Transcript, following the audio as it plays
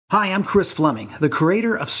Hi, I'm Chris Fleming, the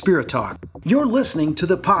creator of Spirit Talk. You're listening to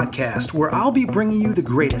the podcast where I'll be bringing you the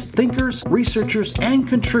greatest thinkers, researchers, and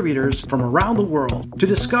contributors from around the world to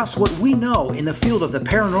discuss what we know in the field of the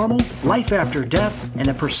paranormal, life after death, and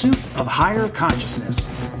the pursuit of higher consciousness.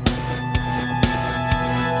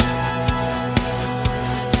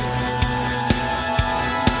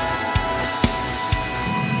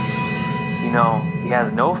 You know, he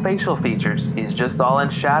has no facial features. He's just all in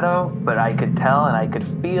shadow, but I could tell and I could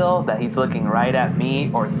feel that he's looking right at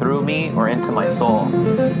me or through me or into my soul.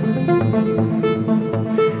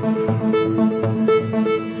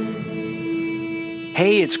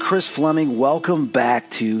 Hey, it's Chris Fleming. Welcome back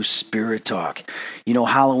to Spirit Talk. You know,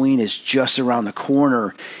 Halloween is just around the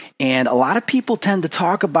corner, and a lot of people tend to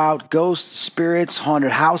talk about ghosts, spirits,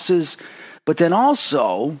 haunted houses, but then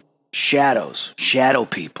also shadows, shadow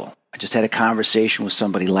people. I just had a conversation with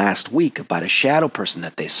somebody last week about a shadow person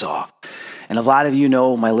that they saw. And a lot of you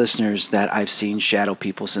know, my listeners, that I've seen shadow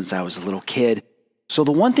people since I was a little kid. So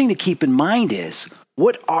the one thing to keep in mind is,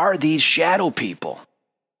 what are these shadow people?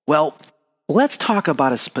 Well, let's talk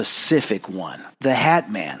about a specific one, the Hat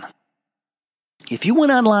Man. If you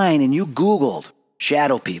went online and you Googled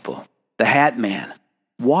shadow people, the Hat Man,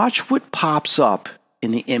 watch what pops up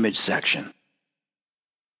in the image section.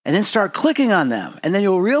 And then start clicking on them. And then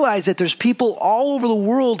you'll realize that there's people all over the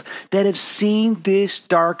world that have seen this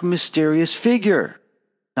dark, mysterious figure.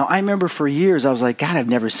 Now, I remember for years, I was like, God, I've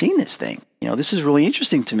never seen this thing. You know, this is really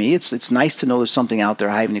interesting to me. It's nice to know there's something out there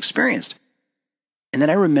I haven't experienced. And then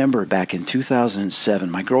I remember back in 2007,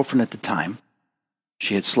 my girlfriend at the time,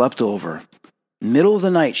 she had slept over. Middle of the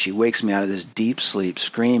night, she wakes me out of this deep sleep,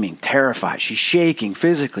 screaming, terrified. She's shaking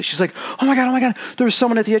physically. She's like, oh my God, there was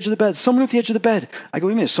someone at the edge of the bed, someone at the edge of the bed. I go, what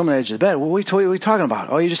do you mean, someone at the edge of the bed? What are you talking about?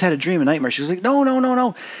 Oh, you just had a dream, a nightmare. She was like, no.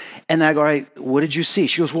 And then I go, all right, what did you see?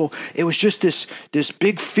 She goes, well, it was just this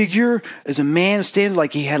big figure as a man standing,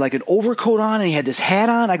 like he had like an overcoat on and he had this hat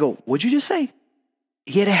on. I go, what'd you just say?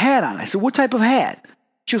 He had a hat on. I said, what type of hat?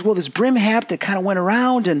 She goes, well, this brim hat that kind of went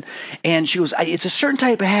around, and she goes, it's a certain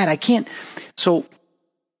type of hat. I can't. So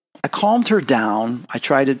I calmed her down. I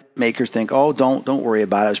tried to make her think, oh, don't worry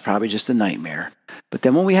about it. It was probably just a nightmare. But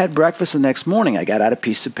then when we had breakfast the next morning, I got out a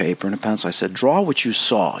piece of paper and a pencil. I said, draw what you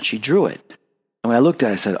saw. And she drew it. And when I looked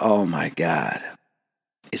at it, I said, oh my God,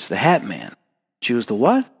 it's the Hat Man. She goes, the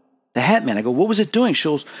what? The Hat Man. I go, what was it doing? She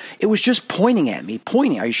goes, it was just pointing at me,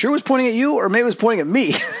 pointing. Are you sure it was pointing at you? Or maybe it was pointing at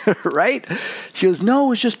me, right? She goes, no, it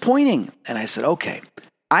was just pointing. And I said, okay.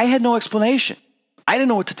 I had no explanation. I didn't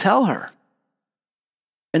know what to tell her.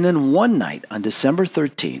 And then one night on December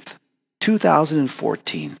 13th,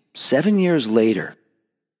 2014, 7 years later,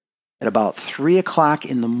 at about 3 o'clock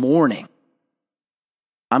in the morning,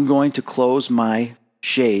 I'm going to close my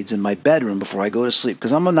shades in my bedroom before I go to sleep,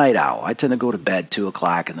 because I'm a night owl. I tend to go to bed 2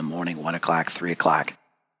 o'clock in the morning, 1 o'clock, 3 o'clock.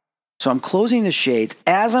 So I'm closing the shades.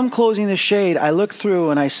 As I'm closing the shade, I look through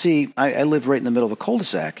and I see, I live right in the middle of a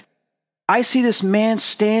cul-de-sac. I see this man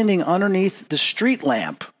standing underneath the street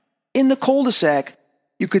lamp in the cul-de-sac.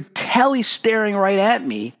 You could tell he's staring right at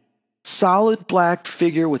me. Solid black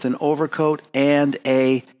figure with an overcoat and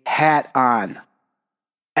a hat on.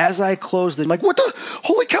 As I closed it, I'm like, what the?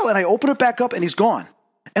 Holy cow. And I open it back up and he's gone.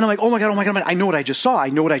 And I'm like, oh my God. I know what I just saw.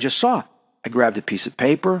 I grabbed a piece of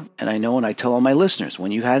paper and I tell all my listeners,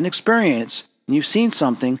 when you've had an experience and you've seen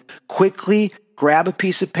something, quickly grab a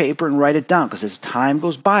piece of paper and write it down, because as time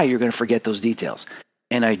goes by, you're going to forget those details.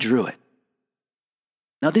 And I drew it.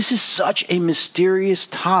 Now, this is such a mysterious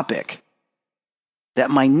topic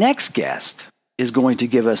that my next guest is going to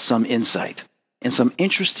give us some insight and some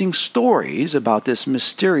interesting stories about this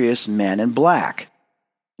mysterious man in black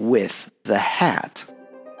with the hat.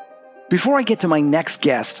 Before I get to my next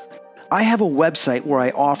guest, I have a website where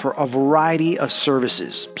I offer a variety of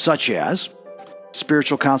services, such as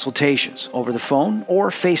spiritual consultations over the phone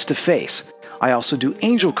or face-to-face. I also do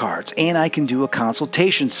angel cards, and I can do a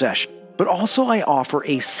consultation session. But also I offer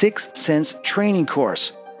a 6th sense training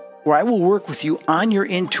course where I will work with you on your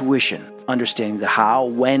intuition, understanding the how,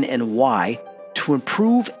 when, and why to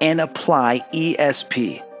improve and apply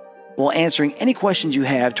ESP, while answering any questions you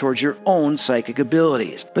have towards your own psychic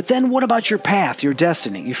abilities. But then what about your path, your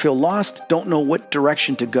destiny? You feel lost, don't know what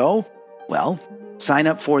direction to go? Well, sign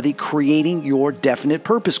up for the Creating Your Definite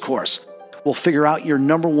Purpose course. We'll figure out your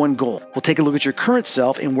number one goal. We'll take a look at your current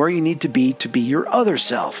self and where you need to be your other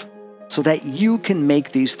self, so that you can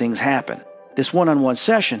make these things happen. This one-on-one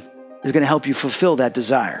session is going to help you fulfill that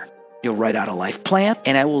desire. You'll write out a life plan,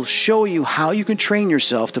 and I will show you how you can train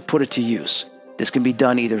yourself to put it to use. This can be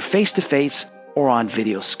done either face-to-face or on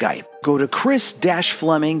video Skype. Go to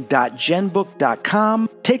chris-fleming.genbook.com,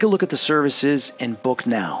 take a look at the services, and book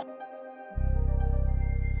now.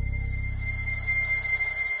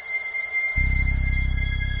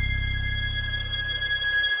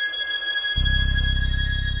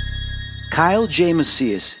 Kyle J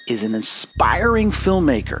Macias is an inspiring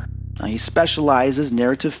filmmaker. Now, he specializes in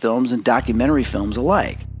narrative films and documentary films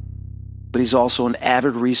alike. But he's also an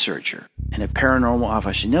avid researcher and a paranormal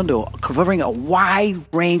aficionado covering a wide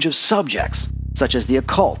range of subjects, such as the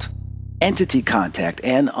occult, entity contact,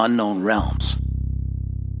 and unknown realms.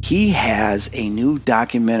 He has a new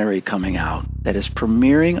documentary coming out that is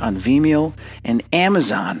premiering on Vimeo and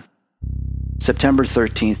Amazon September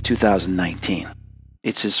 13th, 2019.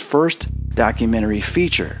 It's his first documentary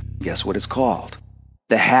feature. Guess what it's called?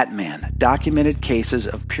 The Hat Man, Documented Cases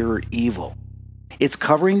of Pure Evil. It's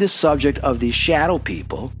covering the subject of these shadow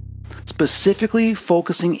people, specifically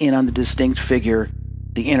focusing in on the distinct figure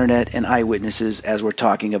the internet and eyewitnesses, as we're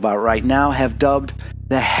talking about right now, have dubbed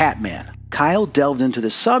the Hat Man. Kyle delved into the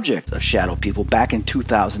subject of shadow people back in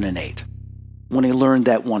 2008 when he learned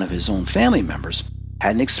that one of his own family members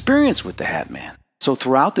had an experience with the Hat Man. So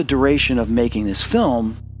throughout the duration of making this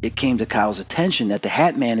film, it came to Kyle's attention that the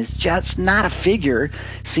Hat Man is just not a figure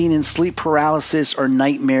seen in sleep paralysis or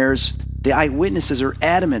nightmares. The eyewitnesses are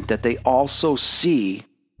adamant that they also see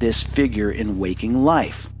this figure in waking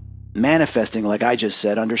life, manifesting, like I just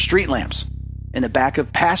said, under street lamps, in the back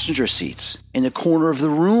of passenger seats, in the corner of the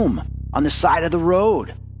room, on the side of the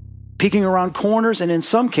road, peeking around corners, and in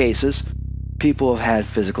some cases, people have had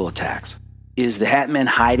physical attacks. Is the Hat Man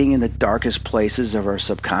hiding in the darkest places of our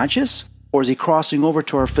subconscious, or is he crossing over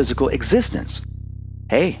to our physical existence?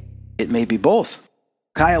 Hey, it may be both.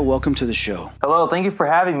 Kyle, welcome to the show. Hello, thank you for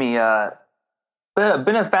having me.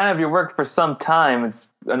 Been a fan of your work for some time. It's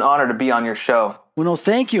an honor to be on your show. Well, no,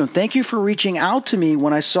 thank you. And thank you for reaching out to me.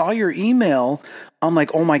 When I saw your email, I'm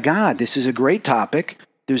like, oh my God, this is a great topic.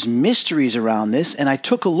 There's mysteries around this. And I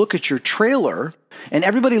took a look at your trailer. And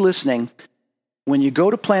everybody listening, when you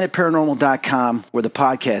go to planetparanormal.com, where the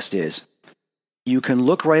podcast is, you can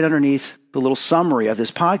look right underneath the little summary of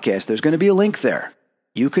this podcast. There's going to be a link there.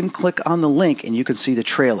 You can click on the link and you can see the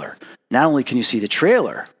trailer. Not only can you see the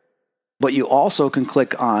trailer, but you also can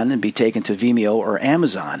click on and be taken to Vimeo or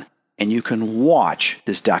Amazon, and you can watch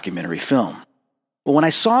this documentary film. Well, when I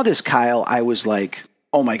saw this, Kyle, I was like,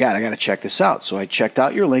 oh my God, I got to check this out. So I checked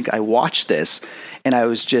out your link, I watched this, and I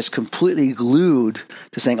was just completely glued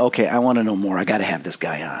to saying, okay, I want to know more. I got to have this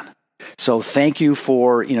guy on. So thank you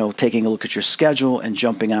for, taking a look at your schedule and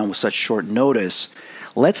jumping on with such short notice.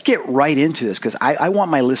 Let's get right into this, because I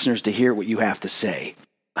want my listeners to hear what you have to say.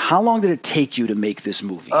 How long did it take you to make this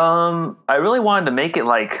movie? I really wanted to make it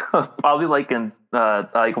probably in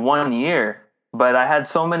 1 year, but I had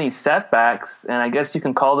so many setbacks, and I guess you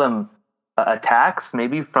can call them attacks,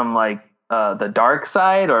 maybe from the dark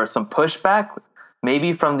side, or some pushback,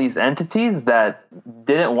 maybe from these entities that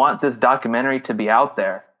didn't want this documentary to be out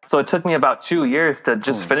there. So it took me about 2 years to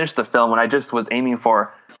just finish the film when I just was aiming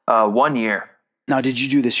for 1 year. Now, did you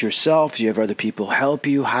do this yourself? Do you have other people help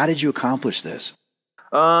you? How did you accomplish this?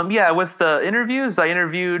 With the interviews, I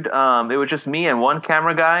interviewed, it was just me and one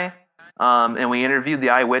camera guy, and we interviewed the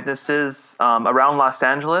eyewitnesses around Los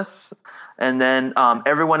Angeles, and then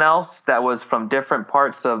everyone else that was from different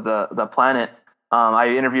parts of the planet. I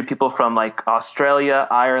interviewed people from Australia,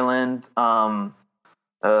 Ireland, the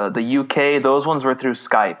UK. Those ones were through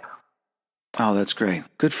Skype. Oh, that's great.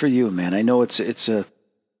 Good for you, man. I know it's a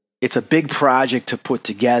big project to put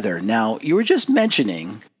together. Now, you were just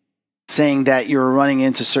saying that you were running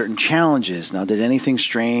into certain challenges. Now, did anything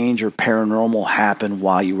strange or paranormal happen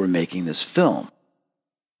while you were making this film?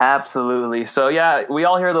 Absolutely. So yeah, we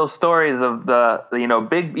all hear those stories of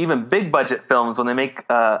the big budget films when they make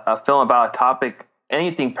a film about a topic,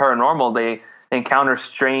 anything paranormal, they encounter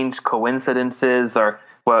strange coincidences or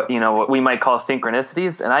what we might call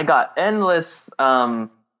synchronicities. And I got endless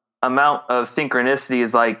amount of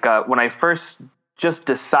synchronicities. When I first just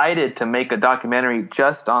decided to make a documentary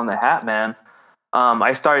just on the Hat Man,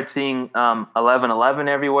 I started seeing 1111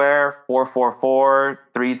 everywhere, 444,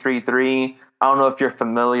 333. I don't know if you're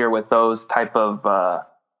familiar with those type of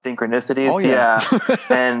synchronicities. Oh, yeah.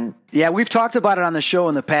 And yeah, we've talked about it on the show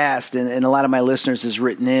in the past, and a lot of my listeners has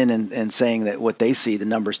written in and saying that what they see, the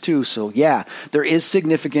numbers too. So yeah, there is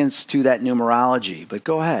significance to that numerology, but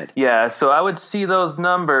go ahead. Yeah, so I would see those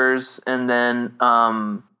numbers, and then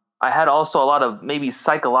I had also a lot of maybe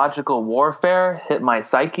psychological warfare hit my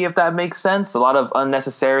psyche, if that makes sense. A lot of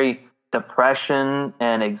unnecessary depression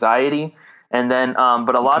and anxiety. And then,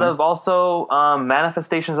 but a lot of also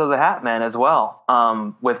manifestations of the Hat Man as well,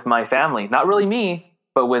 with my family. Not really me,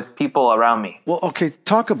 but with people around me. Well, okay,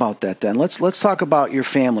 talk about that then. Let's talk about your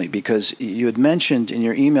family, because you had mentioned in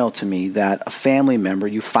your email to me that a family member,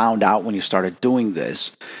 you found out when you started doing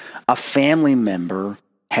this, a family member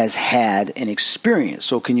has had an experience.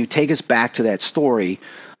 So can you take us back to that story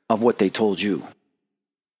of what they told you?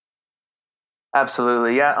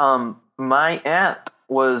 Absolutely, yeah. My aunt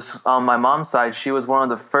was on my mom's side. She was one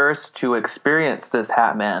of the first to experience this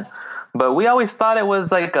Hat Man. But we always thought it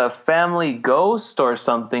was like a family ghost or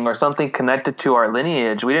something connected to our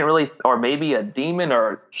lineage. We didn't really, or maybe a demon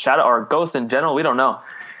or shadow or ghost in general. We don't know.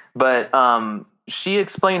 But she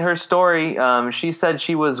explained her story. She said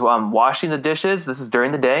she was washing the dishes. This is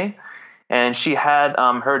during the day. And she had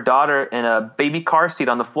her daughter in a baby car seat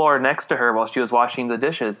on the floor next to her while she was washing the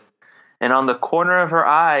dishes. And on the corner of her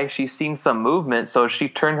eye, she's seen some movement. So she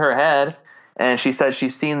turned her head, and she said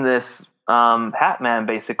she's seen this Hat Man,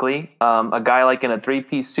 basically, a guy like in a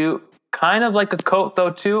 3-piece suit, kind of like a coat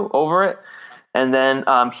though too, over it. And then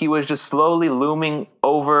he was just slowly looming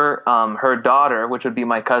over her daughter, which would be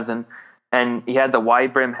my cousin. And he had the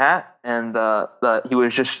wide brim hat, and he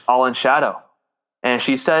was just all in shadow. And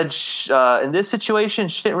she said in this situation,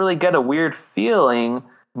 she didn't really get a weird feeling,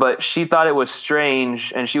 but she thought it was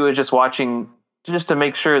strange, and she was just watching just to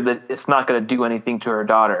make sure that it's not going to do anything to her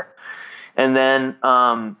daughter. And then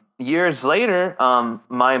years later,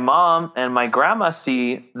 my mom and my grandma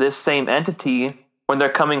see this same entity when they're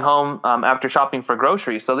coming home after shopping for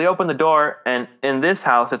groceries. So they open the door, and in this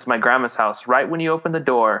house, it's my grandma's house. Right when you open the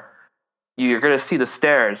door, you're going to see the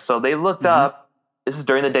stairs. So they looked up. This is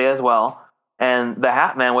during the day as well. And the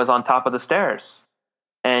Hat Man was on top of the stairs.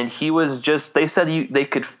 And he was just, they said they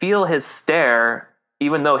could feel his stare,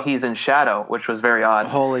 even though he's in shadow, which was very odd.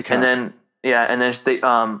 Holy cow. And then,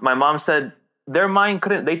 my mom said their mind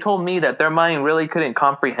couldn't, they told me that their mind really couldn't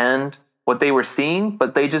comprehend what they were seeing,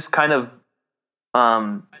 but they just kind of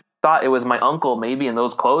thought it was my uncle maybe in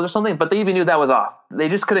those clothes or something, but they even knew that was off. They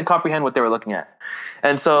just couldn't comprehend what they were looking at.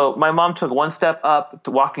 And so my mom took one step up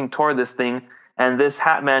to walking toward this thing, and this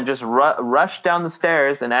Hat Man just rushed down the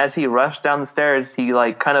stairs. And as he rushed down the stairs, he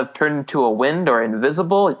like kind of turned into a wind or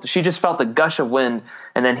invisible. She just felt a gush of wind,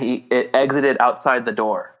 and then it exited outside the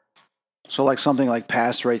door. So like something like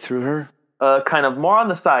passed right through her? Kind of more on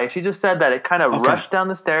the side. She just said that it kind of rushed down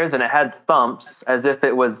the stairs, and it had thumps as if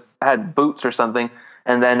it had boots or something.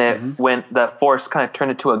 And then it went, the force kind of turned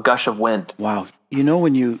into a gush of wind. Wow. You know,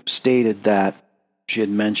 when you stated that she had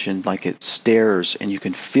mentioned like it stares and you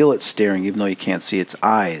can feel it staring even though you can't see its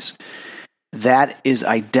eyes, that is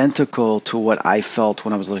identical to what I felt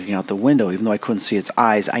when I was looking out the window. Even though I couldn't see its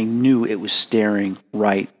eyes, I knew it was staring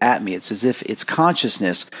right at me. It's as if its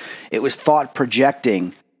consciousness, it was thought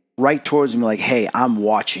projecting right towards me like, hey, I'm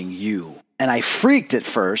watching you. And I freaked at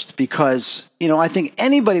first because, you know, I think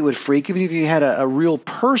anybody would freak, even if you had a real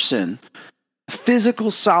person, a physical,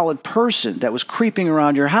 solid person that was creeping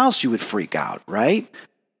around your house, you would freak out, right?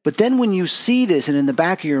 But then when you see this and in the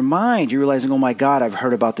back of your mind, you're realizing, oh my God, I've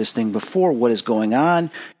heard about this thing before. What is going on?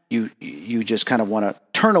 You just kind of want to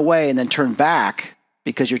turn away and then turn back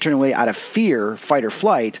because you're turning away out of fear, fight or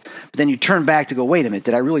flight. But then you turn back to go, wait a minute,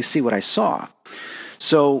 did I really see what I saw?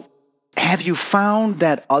 So have you found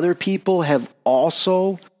that other people have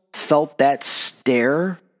also felt that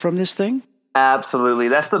stare from this thing? Absolutely.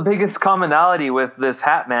 That's the biggest commonality with this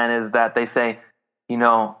Hat Man is that they say, you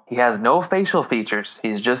know, he has no facial features.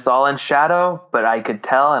 He's just all in shadow, but I could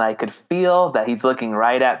tell and I could feel that he's looking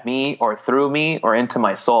right at me or through me or into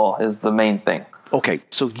my soul is the main thing. Okay,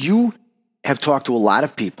 so you have talked to a lot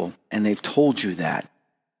of people and they've told you that.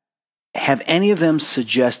 Have any of them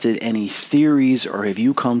suggested any theories, or have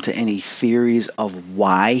you come to any theories of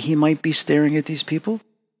why he might be staring at these people?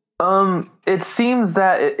 It seems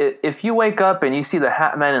that if you wake up and you see the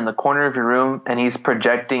Hat Man in the corner of your room and he's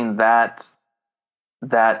projecting that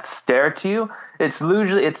stare to you, it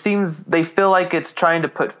seems they feel like it's trying to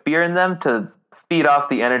put fear in them to feed off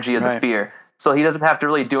the energy of the fear. So he doesn't have to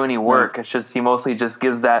really do any work. It's just, he mostly just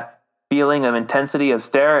gives that feeling of intensity of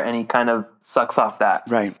stare, and he kind of sucks off that.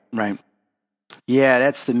 Right. Yeah,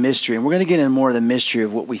 that's the mystery. And we're going to get into more of the mystery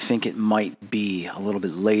of what we think it might be a little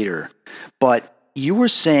bit later. But you were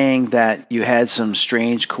saying that you had some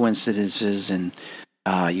strange coincidences and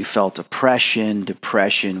you felt depression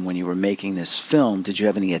when you were making this film. Did you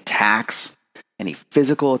have any attacks, any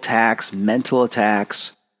physical attacks, mental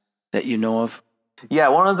attacks that you know of? Yeah,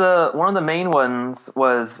 one of the main ones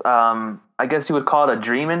was, I guess you would call it a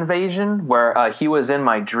dream invasion, where he was in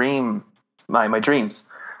my dreams.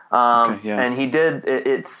 And he did.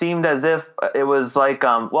 It seemed as if it was like,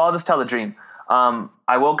 well, I'll just tell the dream.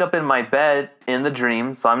 I woke up in my bed in the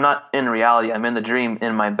dream, so I'm not in reality. I'm in the dream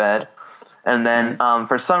in my bed. And then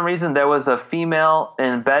for some reason, there was a female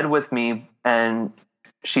in bed with me, and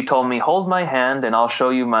she told me, hold my hand and I'll show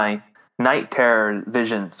you my night terror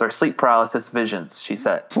visions or sleep paralysis visions, she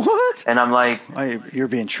said. What? And I'm like, you're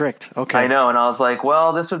being tricked. Okay. I know. And I was like,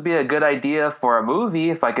 well, this would be a good idea for a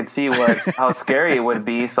movie if I could see how scary it would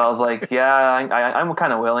be. So I was like, yeah, I'm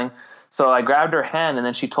kind of willing. So I grabbed her hand, and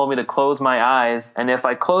then she told me to close my eyes. And if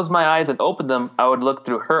I closed my eyes and opened them, I would look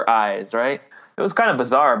through her eyes, right? It was kind of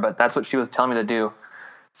bizarre, but that's what she was telling me to do.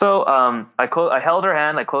 So I held her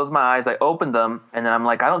hand, I closed my eyes, I opened them, and then I'm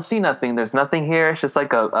like, I don't see nothing. There's nothing here. It's just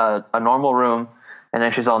like a normal room. And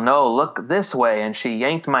then she's all, no, look this way. And she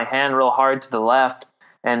yanked my hand real hard to the left,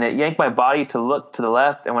 and it yanked my body to look to the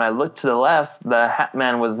left. And when I looked to the left, the hat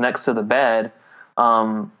man was next to the bed,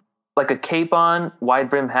 like a cape on, wide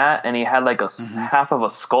brim hat, and he had like a half of a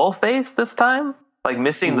skull face this time, like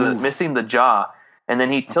missing the jaw. And then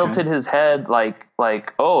he tilted his head like,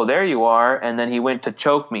 oh, there you are. And then he went to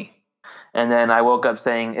choke me. And then I woke up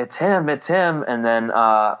saying, it's him. And then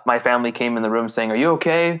my family came in the room saying, are you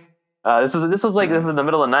okay? This is in the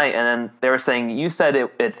middle of the night. And then they were saying, you said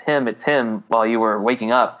it's him while you were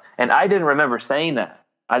waking up. And I didn't remember saying that.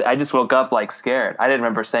 I just woke up like scared. I didn't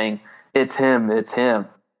remember saying, it's him.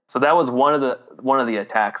 So that was one of the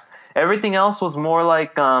attacks. Everything else was more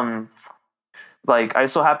like I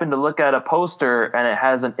so happened to look at a poster and it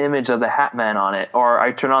has an image of the Hat Man on it, or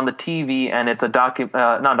I turn on the TV and it's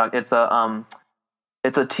it's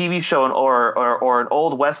a TV show or an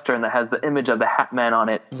old Western that has the image of the Hat Man on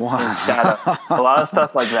it in shadow. A lot of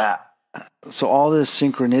stuff like that. So all this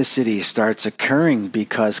synchronicity starts occurring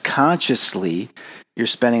because consciously you're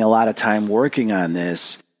spending a lot of time working on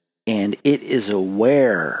this, and it is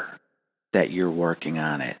aware that you're working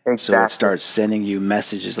on it. Exactly. So it starts sending you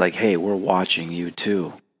messages like, hey, we're watching you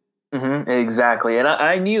too. Mm-hmm, exactly. And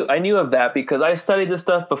I knew of that because I studied this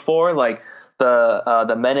stuff before, like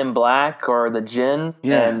the Men in Black or the Jinn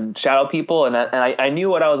and shadow people. And I knew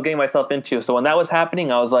what I was getting myself into. So when that was happening,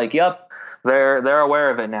 I was like, yep, they're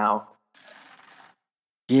aware of it now.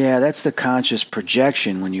 Yeah, that's the conscious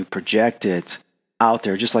projection. When you project it out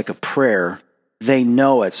there, just like a prayer, they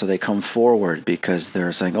know it, so they come forward because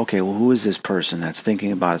they're saying, okay, well, who is this person that's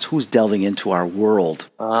thinking about us? Who's delving into our world,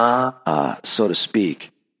 so to speak?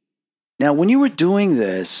 Now, when you were doing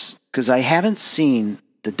this, because I haven't seen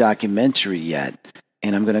the documentary yet,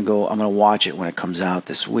 and I'm going to watch it when it comes out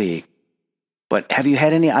this week, but have you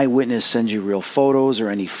had any eyewitness send you real photos or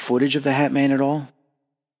any footage of the Hat Man at all?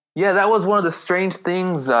 Yeah, that was one of the strange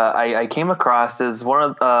things I came across is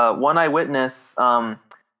one eyewitness,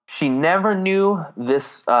 she never knew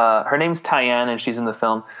this. Her name's Tyann, and she's in the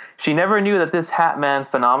film. She never knew that this Hat Man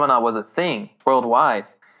phenomena was a thing worldwide.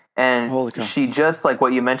 And she just, like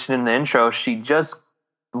what you mentioned in the intro, she just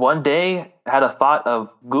one day had a thought of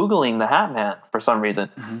Googling the Hat Man for some reason.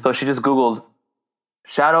 Mm-hmm. So she just Googled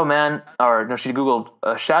shadow man, she Googled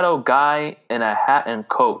a shadow guy in a hat and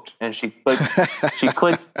coat. And she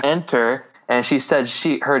clicked enter. And she said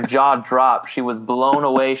her jaw dropped. She was blown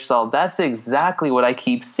away. She's all, that's exactly what I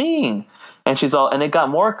keep seeing. And she's all, and it got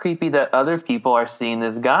more creepy that other people are seeing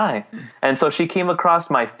this guy. And so she came across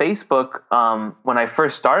my Facebook when I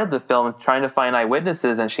first started the film, trying to find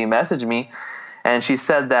eyewitnesses, and she messaged me. And she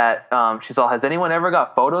said that, she's all, has anyone ever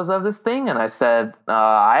got photos of this thing? And I said,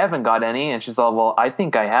 I haven't got any. And she's all, well, I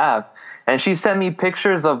think I have. And she sent me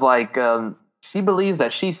pictures of she believes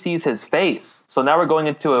that she sees his face. So now we're going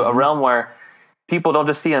into a realm where people don't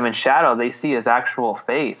just see him in shadow, they see his actual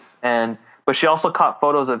face. But she also caught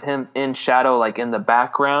photos of him in shadow, like in the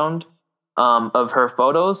background of her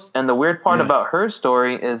photos. And the weird part about her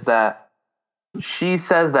story is that she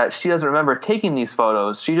says that she doesn't remember taking these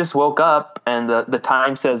photos. She just woke up and the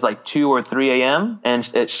time says like 2 or 3 a.m. and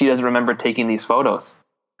she doesn't remember taking these photos.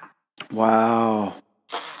 Wow.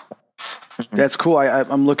 That's cool.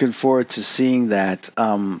 I'm looking forward to seeing that.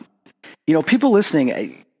 People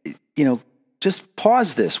listening, just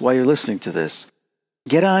pause this while you're listening to this.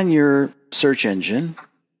 Get on your search engine,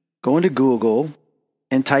 go into Google,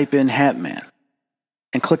 and type in Hat Man,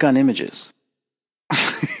 and click on images.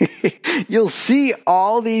 You'll see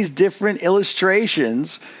all these different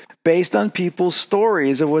illustrations based on people's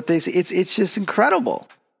stories of what they see. It's just incredible.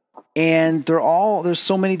 And there's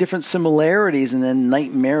so many different similarities and then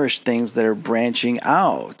nightmarish things that are branching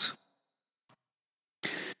out.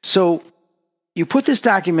 So you put this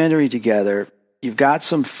documentary together, you've got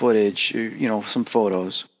some footage, some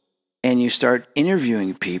photos, and you start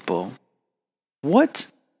interviewing people. What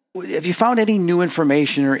have you found any new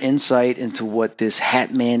information or insight into what this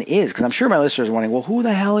Hat Man is? Because I'm sure my listeners are wondering, well, who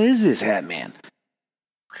the hell is this Hat Man?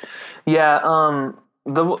 Yeah,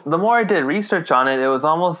 the more I did research on it, it was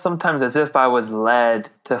almost sometimes as if I was led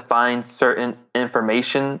to find certain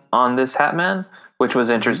information on this Hat Man, which was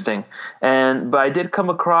interesting. But I did come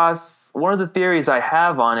across one of the theories I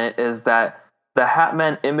have on it is that the Hat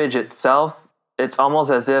Man image itself, it's almost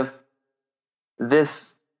as if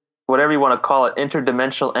this, whatever you want to call it,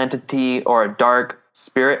 interdimensional entity or a dark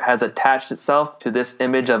spirit has attached itself to this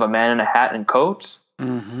image of a man in a hat and coat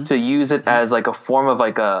to use it as like a form of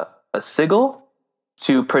like a sigil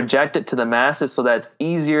to project it to the masses so that it's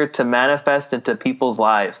easier to manifest into people's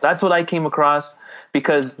lives. That's what I came across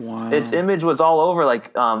because its image was all over.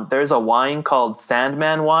 Like there's a wine called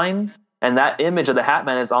Sandman wine, and that image of the Hat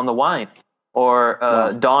Man is on the wine.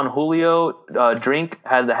 Or Don Julio drink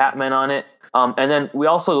had the Hat Man on it. And then we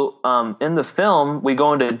also, in the film, we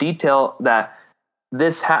go into detail that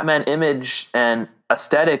this Hat Man image and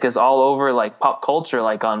aesthetic is all over like pop culture,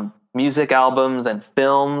 like on music albums and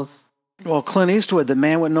films. Well, Clint Eastwood, the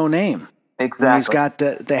man with no name. Exactly. When he's got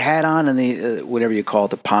the hat on and the whatever you call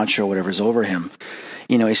it, the poncho, whatever's over him.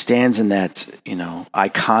 You know, he stands in that, you know,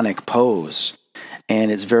 iconic pose. And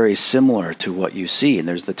it's very similar to what you see. And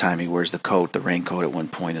there's the time he wears the coat, the raincoat at one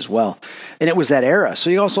point as well. And it was that era. So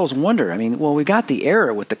you also wonder, I mean, well, we got the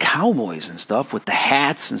era with the cowboys and stuff, with the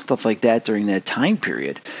hats and stuff like that during that time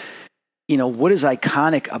period. You know, what is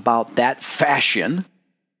iconic about that fashion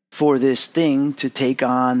for this thing to take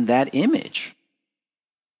on that image?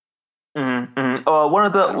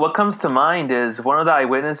 What comes to mind is one of the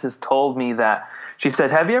eyewitnesses told me that she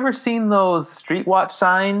said, "Have you ever seen those street watch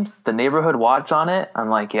signs, the neighborhood watch on it?" I'm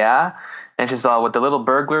like, "Yeah." And she's all with the little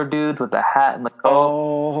burglar dudes with the hat and the coat.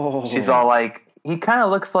 Oh. She's all like, he kind of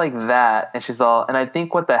looks like that. And she's all, and I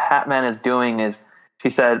think what the Hat Man is doing is, she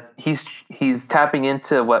said, he's tapping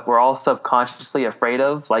into what we're all subconsciously afraid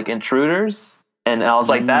of, like intruders. And I was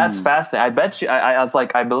like, that's fascinating. I bet you, I was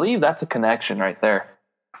like, I believe that's a connection right there.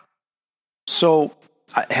 So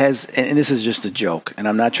and this is just a joke, and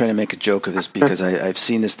I'm not trying to make a joke of this because I've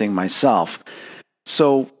seen this thing myself.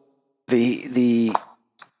 So the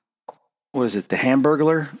what is it? The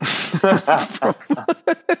Hamburglar?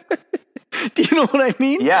 Do you know what I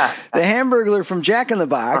mean? Yeah. The Hamburglar from Jack in the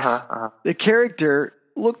Box, the character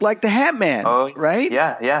looked like the Hat Man, right?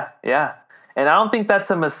 Yeah. And I don't think that's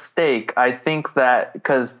a mistake. I think that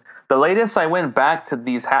because the latest I went back to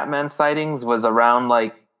these Hat Man sightings was around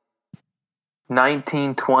like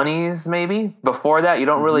 1920s maybe. Before that, you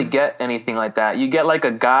don't really get anything like that. You get like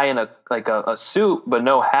a guy in a suit but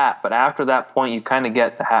no hat. But after that point, you kind of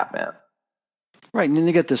get the Hat Man. Right, and then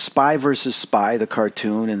you get the Spy versus Spy, the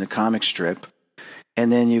cartoon and the comic strip.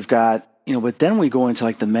 And then you've got, you know, but then we go into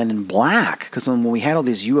like the Men in Black, because when we had all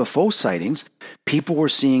these UFO sightings, people were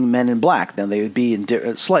seeing Men in Black. Now they would be in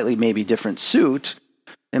a slightly maybe different suit.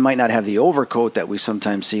 They might not have the overcoat that we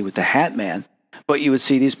sometimes see with the Hat Man, but you would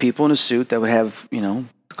see these people in a suit that would have, you know,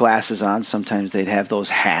 glasses on. Sometimes they'd have those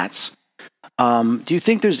hats. Do you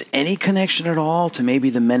think there's any connection at all to maybe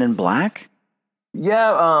the Men in Black?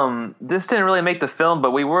 Yeah, this didn't really make the film, but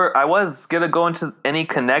I was going to go into any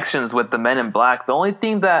connections with the Men in Black. The only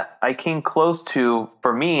thing that I came close to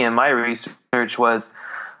for me in my research was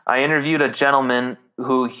I interviewed a gentleman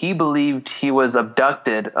who he believed he was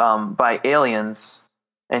abducted by aliens,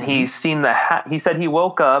 and he's seen the hat. He said he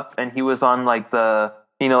woke up and he was on like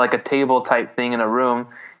like a table type thing in a room.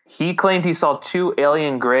 He claimed he saw two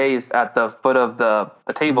alien grays at the foot of the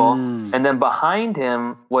table, and then behind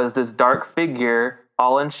him was this dark figure,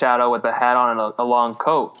 all in shadow with a hat on and a long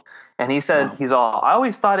coat. And he said, he's all, I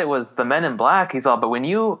always thought it was the Men in Black. He's all, but when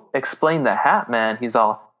you explain the Hat Man, he's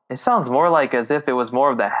all, it sounds more like as if it was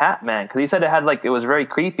more of the Hat Man. Because he said it was very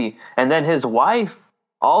creepy. And then his wife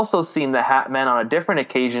also seen the Hat Man on a different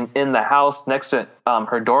occasion in the house next to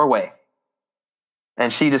her doorway.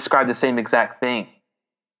 And she described the same exact thing.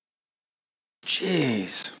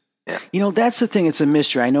 Jeez. Yeah. You know, that's the thing. It's a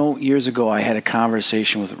mystery. I know years ago I had a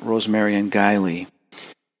conversation with Rosemary and Guiley,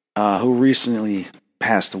 who recently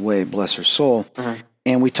passed away, bless her soul.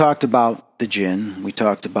 And we talked about the jinn. We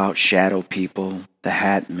talked about shadow people, the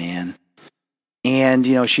Hat Man. And,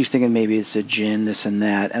 you know, she's thinking maybe it's a jinn, this and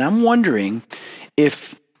that. And I'm wondering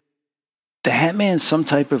if the Hat Man is some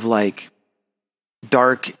type of like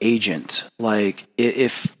dark agent. Like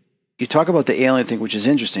if you talk about the alien thing, which is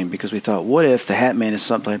interesting because we thought, what if the Hat Man is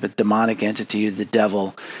some type of demonic entity, the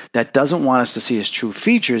devil, that doesn't want us to see his true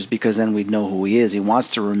features because then we'd know who he is. He wants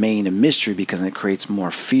to remain a mystery because it creates more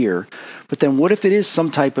fear. But then what if it is some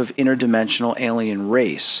type of interdimensional alien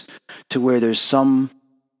race to where there's some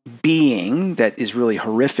being that is really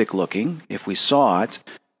horrific looking if we saw it.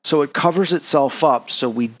 So it covers itself up so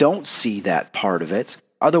we don't see that part of it.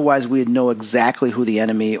 Otherwise, we'd know exactly who the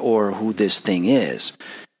enemy or who this thing is.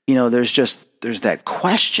 You know, there's that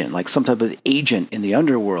question, like some type of agent in the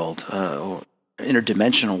underworld or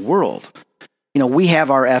interdimensional world. You know, we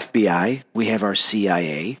have our FBI, we have our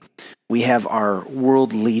CIA, we have our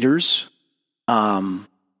world leaders, delegates,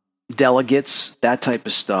 that type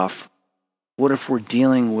of stuff. What if we're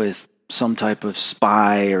dealing with some type of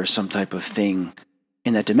spy or some type of thing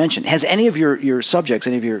in that dimension? Has any of your subjects,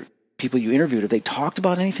 any of your people you interviewed, have they talked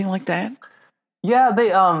about anything like that? Yeah,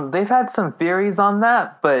 they've had some theories on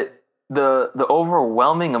that, but the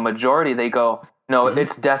overwhelming majority, they go, no,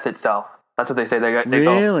 it's death itself. That's what they say.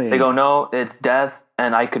 They go, no, it's death,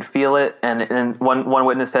 and I could feel it. And one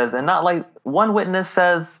witness says, and not like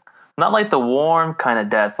the warm kind of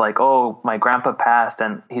death, like, oh, my grandpa passed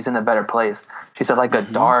and he's in a better place. She said like a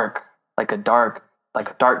dark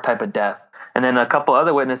type of death. And then a couple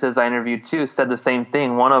other witnesses I interviewed too said the same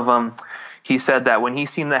thing. One of them, he said that when he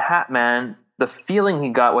seen the Hat Man, the feeling he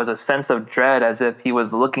got was a sense of dread, as if he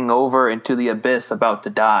was looking over into the abyss about to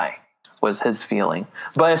die, was his feeling.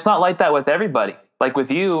 But it's not like that with everybody. Like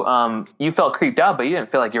with you, you felt creeped out, but you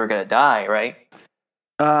didn't feel like you were going to die, right?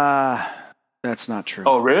 That's not true.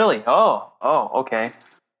 Oh, really? Oh, okay.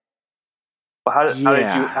 Well,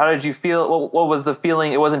 how did you feel? What was the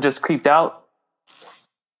feeling? It wasn't just creeped out?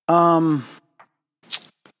 All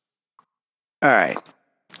right.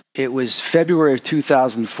 It was February of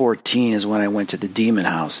 2014 is when I went to the Demon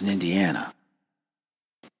House in Indiana.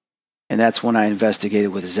 And that's when I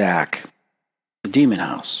investigated with Zach, the Demon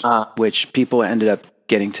House, which people ended up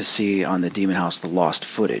getting to see on the Demon House, the lost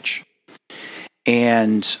footage.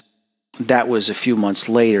 And that was a few months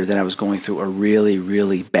later that I was going through a really,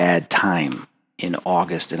 really bad time in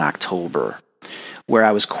August and October, where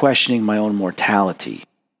I was questioning my own mortality.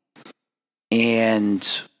 And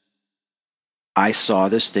I saw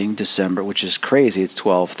this thing December, which is crazy. It's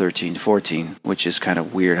 12, 13, 14, which is kind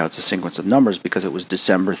of weird how it's a sequence of numbers because it was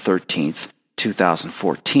December 13th,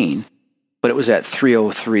 2014. But it was at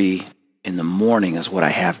 3:03 in the morning is what I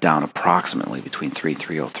have down approximately between 3 and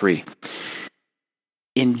 3:03.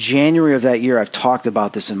 In January of that year, I've talked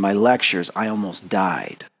about this in my lectures, I almost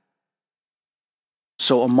died.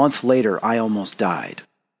 So a month later, I almost died.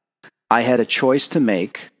 I had a choice to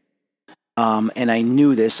make. And I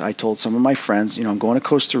knew this. I told some of my friends, I'm going to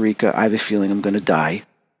Costa Rica. I have a feeling I'm going to die.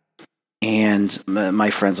 And my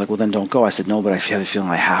friend's like, well, then don't go. I said, no, but I have a feeling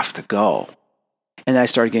I have to go. And then I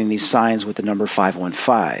started getting these signs with the number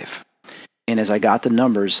 515. And as I got the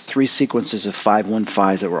numbers, 3 sequences of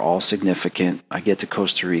 515s that were all significant. I get to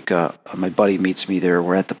Costa Rica. My buddy meets me there.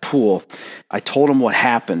 We're at the pool. I told him what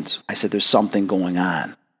happened. I said, there's something going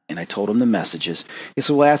on. And I told him the messages. He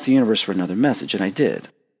said, well, ask the universe for another message. And I did.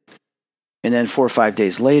 And then 4 or 5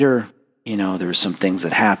 days later, there were some things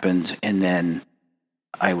that happened. And then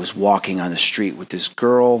I was walking on the street with this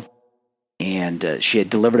girl, and she had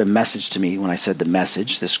delivered a message to me. When I said the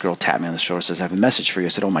message, this girl tapped me on the shoulder and says, I have a message for you. I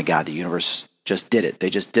said, oh my God, the universe just did it. They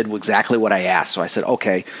just did exactly what I asked. So I said,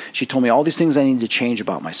 okay. She told me all these things I needed to change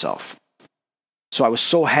about myself. So I was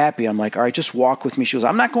so happy. I'm like, all right, just walk with me. She goes,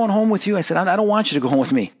 I'm not going home with you. I said, I don't want you to go home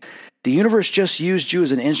with me. The universe just used you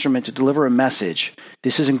as an instrument to deliver a message.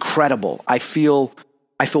 This is incredible. I feel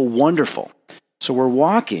wonderful. So we're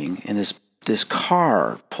walking, and this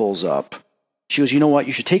car pulls up. She goes, you know what?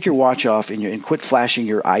 You should take your watch off and quit flashing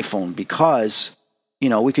your iPhone because,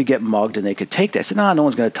 we could get mugged and they could take that. I said, no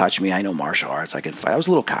one's going to touch me. I know martial arts. I can fight. I was a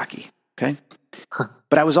little cocky, okay?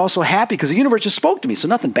 But I was also happy because the universe just spoke to me, so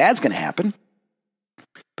nothing bad's going to happen.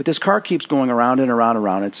 But this car keeps going around and around and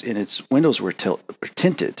around, and its windows were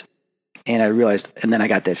tinted. And I realized, and then I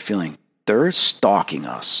got that feeling, they're stalking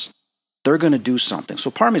us. They're going to do something.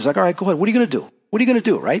 So part of me is like, all right, go ahead. What are you going to do? What are you going to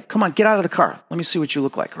do, right? Come on, get out of the car. Let me see what you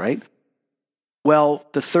look like, right? Well,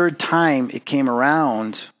 the third time it came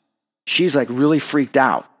around, she's like really freaked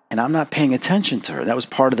out. And I'm not paying attention to her. That was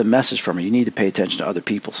part of the message from her. You need to pay attention to other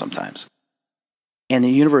people sometimes. And the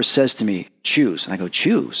universe says to me, choose. And I go,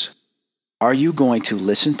 choose. Are you going to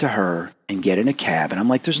listen to her and get in a cab? And I'm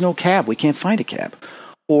like, there's no cab. We can't find a cab.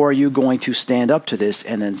 Or are you going to stand up to this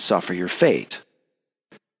and then suffer your fate?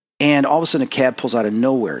 And all of a sudden, a cab pulls out of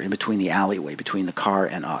nowhere in between the alleyway, between the car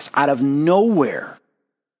and us. Out of nowhere.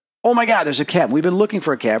 Oh my God, there's a cab. We've been looking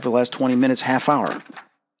for a cab for the last 20 minutes, half hour.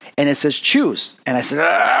 And it says, choose. And I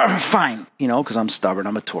said, fine, because I'm stubborn.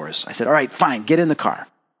 I'm a Taurus. I said, all right, fine, get in the car.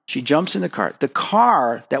 She jumps in the car. The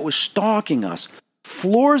car that was stalking us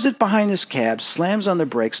floors it behind this cab, slams on the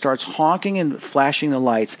brakes, starts honking and flashing the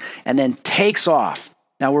lights, and then takes off.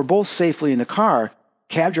 Now, we're both safely in the car,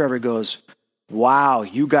 cab driver goes, wow,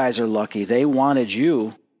 you guys are lucky. They wanted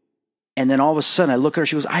you. And then all of a sudden I look at her,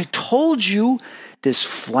 she goes, I told you. This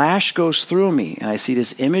flash goes through me, and I see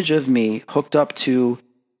this image of me hooked up to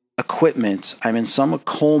equipment. I'm in some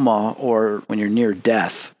coma or when you're near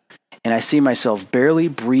death, and I see myself barely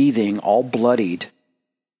breathing, all bloodied,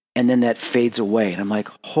 and then that fades away. And I'm like,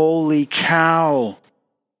 holy cow.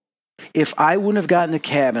 If I wouldn't have gotten the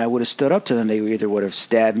cab and I would have stood up to them, they either would have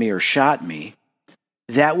stabbed me or shot me.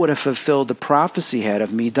 That would have fulfilled the prophecy had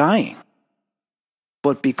of me dying.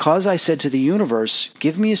 But because I said to the universe,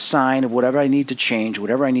 give me a sign of whatever I need to change,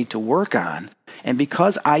 whatever I need to work on, and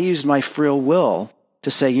because I used my free will to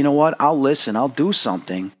say, you know what, I'll listen, I'll do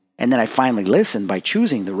something, and then I finally listened by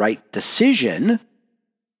choosing the right decision,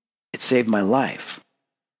 it saved my life.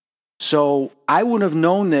 So I wouldn't have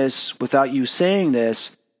known this without you saying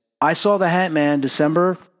this. I saw the Hat Man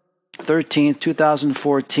December 13th,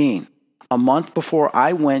 2014. A month before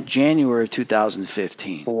I went, January of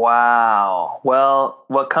 2015. Wow. Well,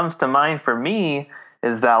 what comes to mind for me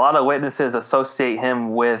is that a lot of witnesses associate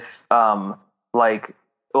him with, like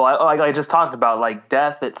I just talked about, like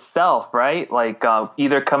death itself, right? Like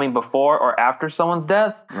either coming before or after someone's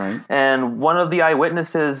death. Right. And one of the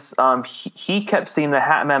eyewitnesses, he kept seeing the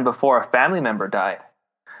Hat Man before a family member died.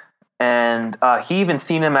 And he even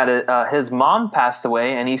seen him at his mom passed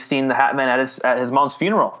away, and he's seen the Hat Man at his mom's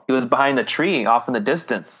funeral. He was behind a tree off in the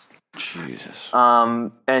distance. Jesus.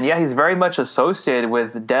 And yeah, he's very much associated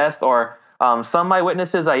with death. Or some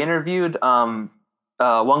eyewitnesses I interviewed, one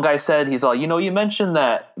guy said, he's all, you mentioned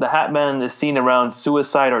that the Hat Man is seen around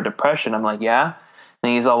suicide or depression. I'm like, yeah.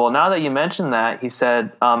 And he's all, well, now that you mentioned that, he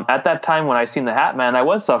said, at that time when I seen the Hat Man, I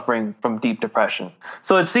was suffering from deep depression.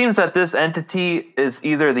 So it seems that this entity is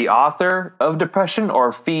either the author of depression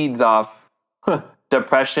or feeds off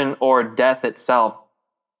depression or death itself.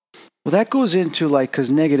 Well, that goes into because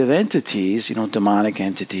negative entities, demonic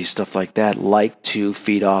entities, stuff like that, like to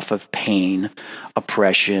feed off of pain,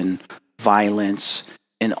 oppression, violence,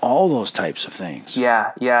 and all those types of things.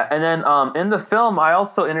 Yeah. And then in the film, I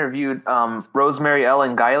also interviewed Rosemary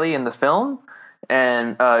Ellen Guiley in the film,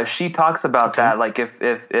 and she talks about that. Like if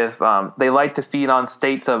they like to feed on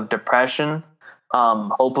states of depression,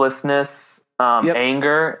 hopelessness,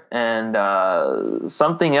 anger, and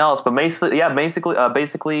something else, but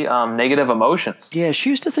basically negative emotions. Yeah,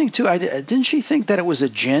 she used to think too. Didn't she think that it was a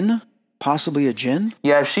jinn? Possibly a jinn?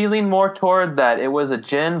 Yeah, she leaned more toward that it was a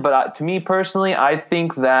jinn, but to me personally, I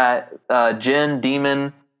think that jinn,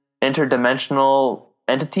 demon, interdimensional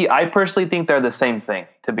entity, I personally think they're the same thing,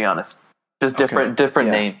 to be honest. Just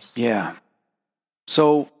different names. Yeah.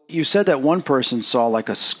 So you said that one person saw like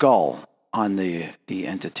a skull on the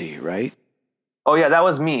entity, right? Oh, yeah, that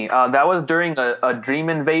was me. That was during a dream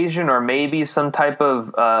invasion or maybe some type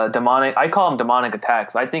of demonic. I call them demonic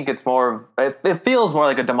attacks. I think it's more. It feels more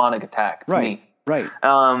like a demonic attack to me. Right.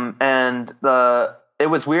 And it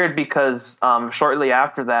was weird because shortly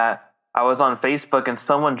after that, I was on Facebook and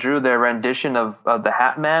someone drew their rendition of the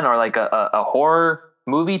Hat Man, or like a horror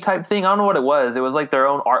movie type thing. I don't know what it was. It was like their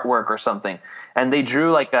own artwork or something. And they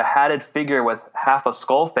drew like a hatted figure with half a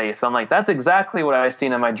skull face. I'm like, that's exactly what I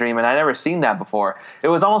seen in my dream, and I never seen that before. It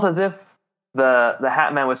was almost as if the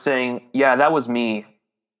Hat Man was saying, yeah, that was me.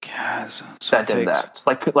 Yes. That did that.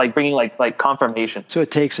 Like bringing like confirmation. So it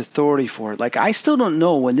takes authority for it. Like, I still don't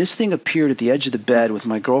know, when this thing appeared at the edge of the bed with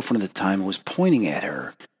my girlfriend at the time and was pointing at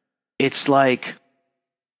her, it's like,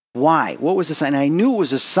 why? What was the sign? And I knew it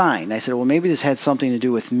was a sign. I said, well, maybe this had something to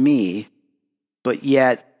do with me, but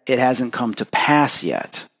yet it hasn't come to pass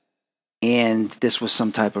yet. And this was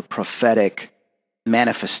some type of prophetic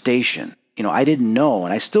manifestation. I didn't know,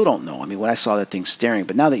 and I still don't know. I mean, when I saw that thing staring,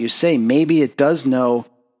 but now that you say, maybe it does know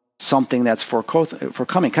something that's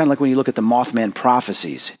forthcoming. Kind of like when you look at the Mothman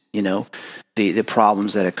prophecies, the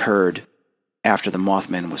problems that occurred after the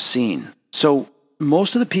Mothman was seen. So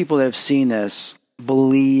most of the people that have seen this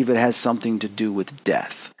believe it has something to do with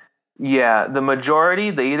death. Yeah, the majority,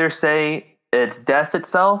 they either say it's death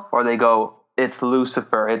itself, or they go, it's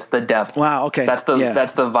Lucifer, it's the devil. Wow, okay. That's the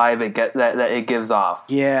vibe that it gives off.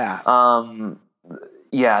 Yeah.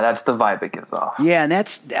 Yeah, that's the vibe it gives off. Yeah,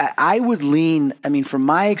 and I would lean, from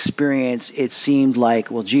my experience, it seemed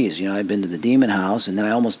like, well, geez, I've been to the demon house, and then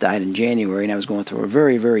I almost died in January, and I was going through a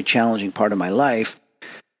very, very challenging part of my life.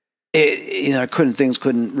 Things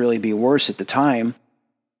couldn't really be worse at the time.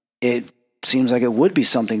 It seems like it would be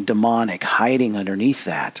something demonic hiding underneath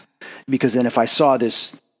that. Because then if I saw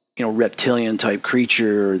this, reptilian type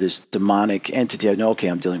creature or this demonic entity, I'd know, okay,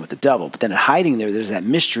 I'm dealing with the devil. But then hiding there's that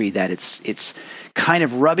mystery that it's kind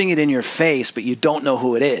of rubbing it in your face, but you don't know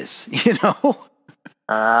who it is,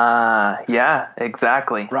 Yeah,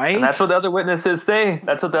 exactly. Right? And that's what the other witnesses say.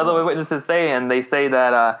 And they say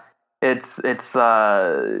that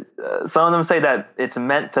some of them say that it's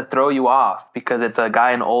meant to throw you off because it's a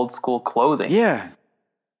guy in old school clothing. Yeah.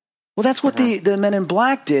 Well, that's what the Men in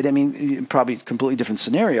Black did. I mean, probably a completely different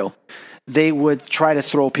scenario. They would try to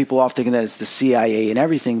throw people off thinking that it's the CIA and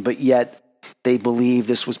everything, but yet they believe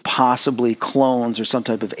this was possibly clones or some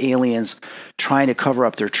type of aliens trying to cover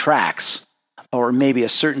up their tracks, or maybe a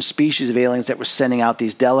certain species of aliens that were sending out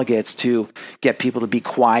these delegates to get people to be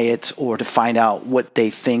quiet or to find out what they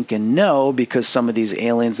think and know, because some of these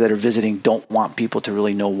aliens that are visiting don't want people to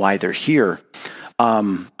really know why they're here.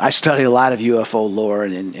 I studied a lot of UFO lore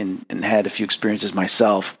and had a few experiences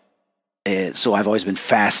myself. So I've always been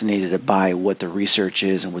fascinated by what the research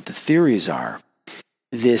is and what the theories are.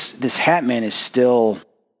 This Hat Man is still,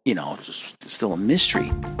 still a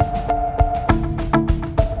mystery.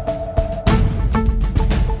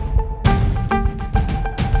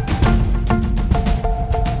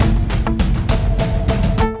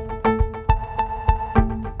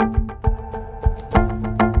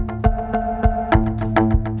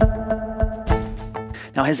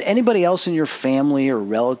 Now, has anybody else in your family or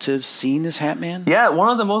relatives seen this Hat Man? Yeah, one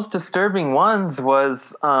of the most disturbing ones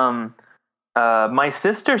was my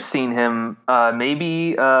sister's seen him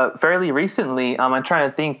maybe fairly recently. I'm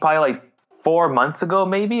trying to think, probably like 4 months ago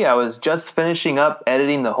maybe. I was just finishing up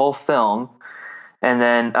editing the whole film. And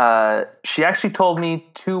then she actually told me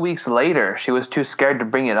 2 weeks later. She was too scared to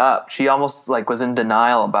bring it up. She almost was in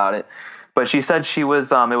denial about it. But she said she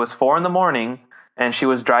was it was 4 a.m. and she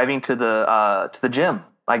was driving to the gym,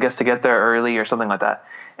 I guess, to get there early or something like that.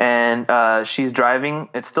 And she's driving.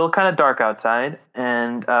 It's still kind of dark outside.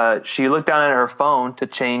 And she looked down at her phone to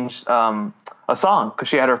change a song because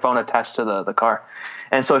she had her phone attached to the car.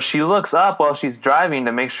 And so she looks up while she's driving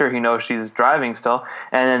to make sure he knows she's driving still.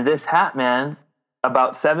 And then this Hat Man,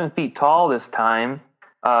 about 7 feet tall this time,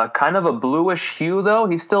 kind of a bluish hue though.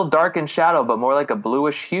 He's still dark in shadow, but more like a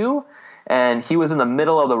bluish hue. And he was in the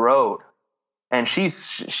middle of the road. And she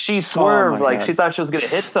swerved like she thought she was going to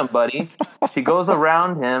hit somebody. She goes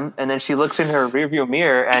around him, and then she looks in her rearview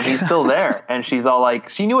mirror, and he's still there. And she's all like,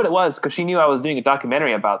 she knew what it was because she knew I was doing a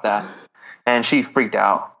documentary about that. And she freaked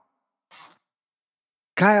out.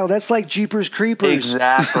 Kyle, that's like Jeepers Creepers.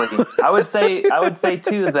 Exactly. I would say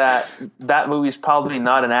too that movie's probably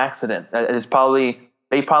not an accident. It's probably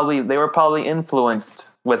they were probably influenced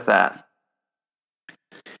with that.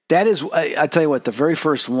 That is, I tell you what, the very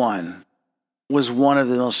first one was one of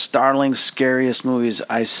the most startling, scariest movies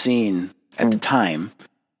I've seen at the time,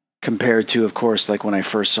 compared to, of course, like when I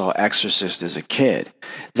first saw Exorcist as a kid.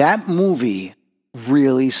 That movie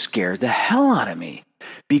really scared the hell out of me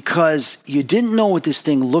because you didn't know what this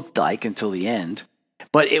thing looked like until the end,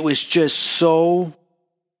 but it was just so,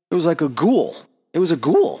 it was like a ghoul. It was a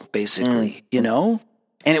ghoul, basically,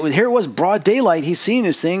 And here it was, broad daylight. He's seeing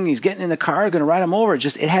this thing. He's getting in the car, going to ride him over.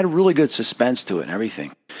 It had really good suspense to it and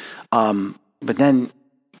everything. But then,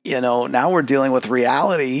 now we're dealing with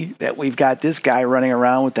reality that we've got this guy running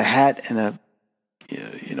around with the hat and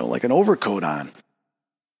like an overcoat on.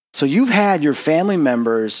 So you've had your family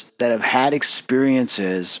members that have had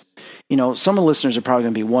experiences. Some of the listeners are probably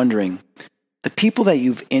going to be wondering, the people that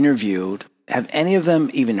you've interviewed, have any of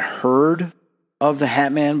them even heard of the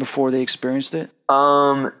Hat Man before they experienced it?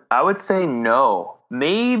 I would say no.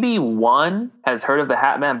 Maybe one has heard of the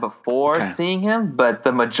Hat Man before seeing him, but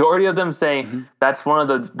the majority of them say that's one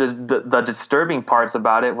of the disturbing parts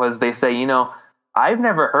about it was they say, I've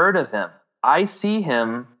never heard of him. I see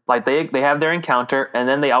him, like they have their encounter, and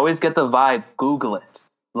then they always get the vibe, Google it,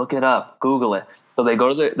 look it up, Google it. So they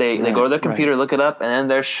go to they go to their computer, look it up, and then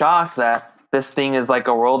they're shocked that this thing is like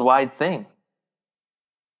a worldwide thing.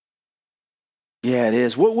 Yeah, it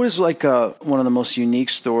is. What was like one of the most unique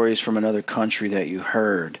stories from another country that you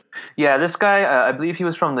heard? Yeah, this guy, I believe he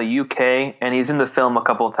was from the UK, and he's in the film a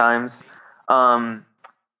couple of times.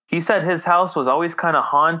 He said his house was always kind of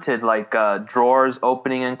haunted, like drawers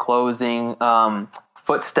opening and closing,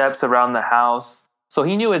 footsteps around the house. So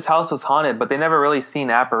he knew his house was haunted, but they never really seen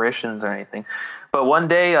apparitions or anything. But one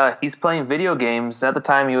day he's playing video games. At the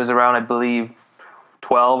time he was around, I believe,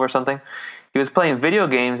 12 or something. He was playing video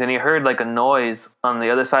games and he heard like a noise on the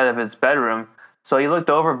other side of his bedroom. So he looked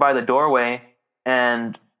over by the doorway,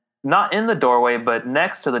 and not in the doorway, but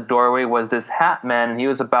next to the doorway was this Hat Man. And he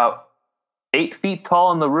was about 8 feet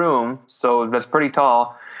tall in the room. So that's pretty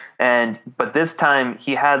tall. But this time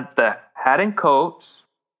he had the hat and coat,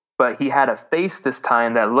 but he had a face this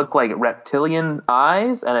time that looked like reptilian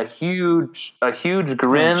eyes and a huge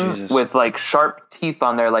grin with like sharp teeth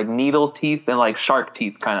on there, like needle teeth and like shark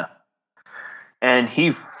teeth kind of. and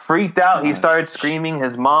he freaked out. He Oh, started screaming.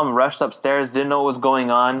 His mom rushed upstairs, didn't know what was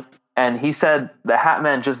going on. And he said the Hat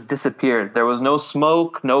Man just disappeared. There was no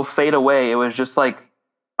smoke, no fade away. It was just like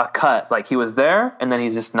a cut. Like he was there and then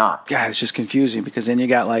he's just not. God, it's just confusing because then you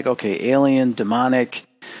got like, okay, alien, demonic,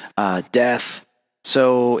 death.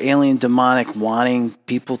 So alien, demonic, wanting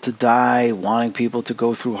people to die, wanting people to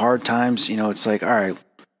go through hard times. You know, it's like, all right.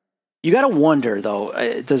 You got to wonder, though,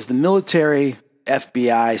 does the military,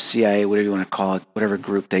 FBI, CIA, whatever you want to call it, whatever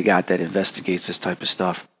group they got that investigates this type of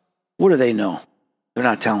stuff, what do they know? They're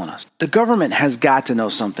not telling us. The government has got to know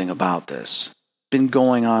something about this. It's been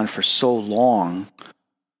going on for so long,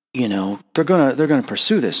 you know, they're gonna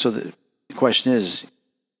pursue this. So the question is,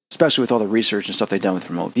 especially with all the research and stuff they've done with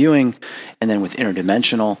remote viewing and then with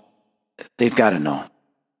interdimensional, they've got to know.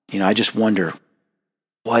 You know, I just wonder,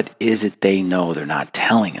 what is it they know they're not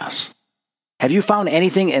telling us? Have you found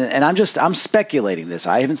anything? And I'm speculating this.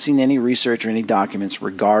 I haven't seen any research or any documents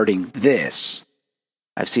regarding this.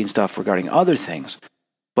 I've seen stuff regarding other things.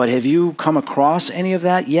 But have you come across any of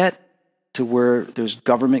that yet to where there's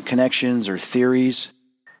government connections or theories?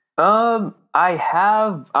 I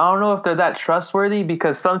have. I don't know if they're that trustworthy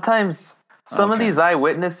because sometimes some of these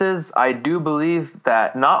eyewitnesses, I do believe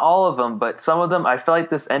that not all of them, but some of them, I feel like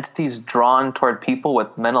this entity's drawn toward people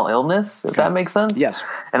with mental illness, if that makes sense. Yes.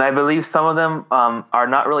 And I believe some of them are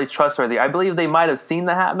not really trustworthy. I believe they might have seen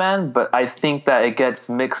the Hat Man, but I think that it gets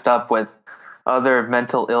mixed up with other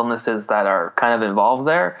mental illnesses that are kind of involved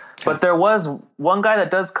there. Okay. But there was one guy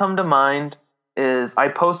that does come to mind. Is I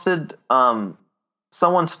posted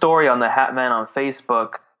someone's story on the Hat Man on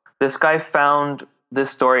Facebook. This guy found this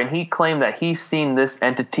story, and he claimed that he's seen this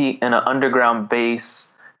entity in an underground base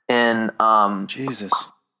in Jesus.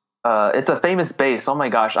 It's a famous base. Oh my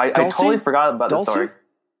gosh, I totally forgot about the story.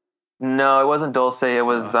 No, it wasn't Dulce. It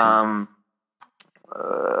was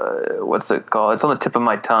what's it called? It's on the tip of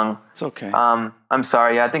my tongue. It's okay. I'm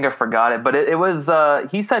sorry. Yeah, I think I forgot it. But it was.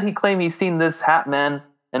 He said he claimed he's seen this Hat Man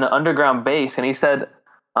in an underground base, and he said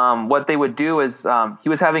what they would do is he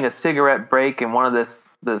was having a cigarette break in one of this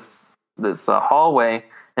hallway,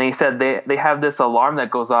 and he said they have this alarm that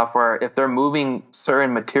goes off where if they're moving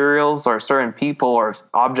certain materials or certain people or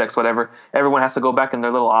objects, whatever, everyone has to go back in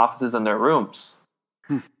their little offices and their rooms.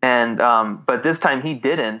 And but this time he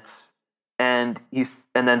didn't, and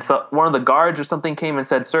then one of the guards or something came and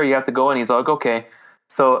said, "Sir, you have to go in." He's like, "Okay."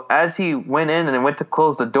 So as he went in and went to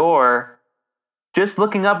close the door, just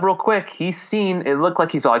looking up real quick, it looked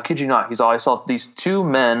like I kid you not, I saw these two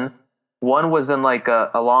men. One was in like a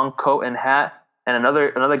long coat and hat, and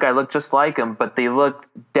another guy looked just like him, but they looked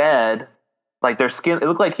dead. Like their skin,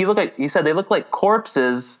 he said they looked like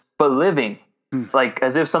corpses, but living, like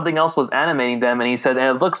as if something else was animating them. And he said,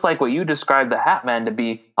 and it looks like what you described the Hat Man to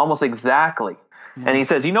be almost exactly. And he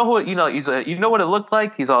says, you know what it looked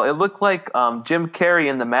like? It looked like Jim Carrey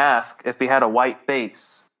in The Mask if he had a white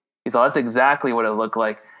face. He's all, that's exactly what it looked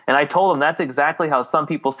like. And I told him that's exactly how some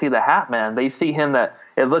people see the Hat Man. They see him that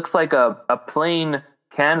it looks like a plain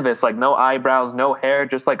canvas, like no eyebrows, no hair,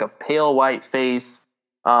 just like a pale white face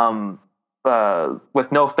with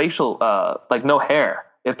no facial, like no hair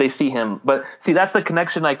if they see him. But see, that's the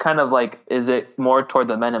connection I kind of like. Is it more toward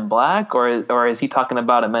the Men in Black or is he talking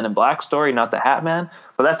about a Men in Black story, not the Hat Man?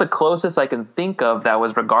 But that's the closest I can think of that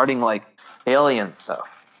was regarding like alien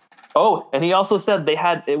stuff. Oh, and he also said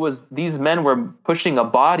these men were pushing a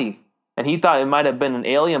body, and he thought it might have been an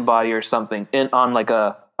alien body or something on like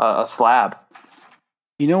a slab.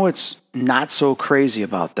 You know what's not so crazy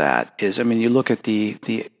about that is, I mean, you look at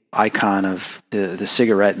the icon of the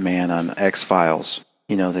cigarette man on X-Files.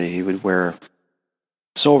 You know, he would wear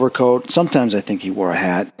this overcoat. Sometimes I think he wore a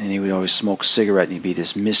hat, and he would always smoke a cigarette, and he'd be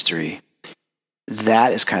this mystery.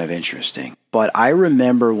 That is kind of interesting. But I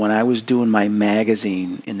remember when I was doing my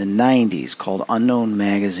magazine in the 90s called Unknown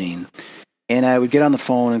Magazine, and I would get on the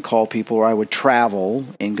phone and call people, or I would travel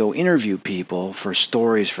and go interview people for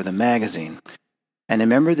stories for the magazine. And I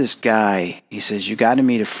remember this guy, he says, "You got to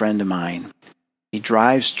meet a friend of mine. He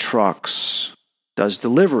drives trucks, does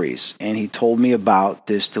deliveries." And he told me about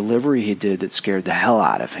this delivery he did that scared the hell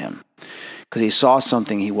out of him because he saw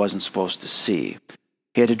something he wasn't supposed to see.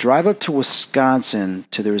 He had to drive up to Wisconsin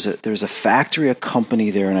to there's a factory, a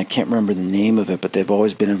company there, and I can't remember the name of it, but they've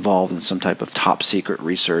always been involved in some type of top secret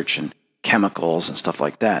research and chemicals and stuff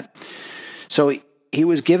like that. So he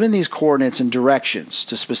was given these coordinates and directions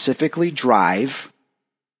to specifically drive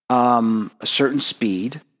a certain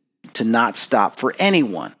speed, to not stop for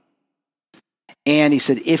anyone. And he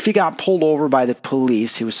said if he got pulled over by the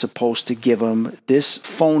police, he was supposed to give him this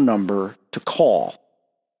phone number to call.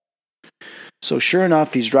 So sure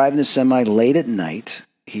enough, he's driving the semi late at night.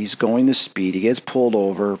 He's going the speed. He gets pulled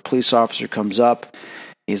over. Police officer comes up.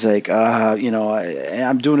 He's like,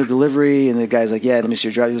 I'm doing a delivery. And the guy's like, yeah, let me see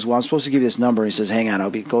your driver. He goes, well, I'm supposed to give you this number. And he says, hang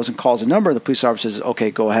on. He goes and calls the number. The police officer says,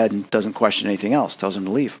 okay, go ahead, and doesn't question anything else. Tells him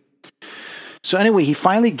to leave. So anyway, he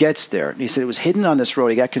finally gets there. He said it was hidden on this road.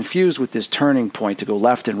 He got confused with this turning point to go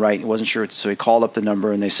left and right. He wasn't sure. So he called up the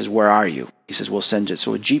number, and they says, where are you? He says, we'll send you.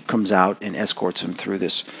 So a Jeep comes out and escorts him through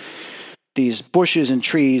these bushes and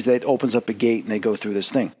trees that opens up a gate, and they go through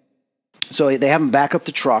this thing. So they have him back up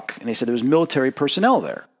the truck, and they said there was military personnel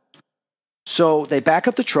there. So they back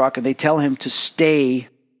up the truck, and they tell him to stay.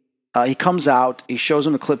 He comes out. He shows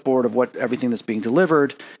them a clipboard of everything that's being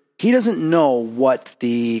delivered. He doesn't know what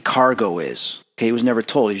the cargo is. Okay, he was never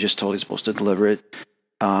told. He was just told he's supposed to deliver it,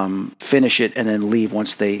 finish it, and then leave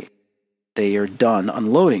once they are done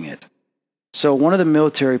unloading it. So one of the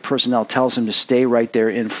military personnel tells him to stay right there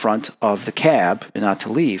in front of the cab and not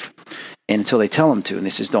to leave, and until they tell him to, and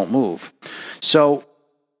they says don't move. So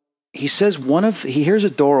he says he hears a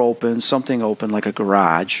door open, something open like a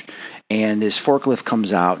garage, and his forklift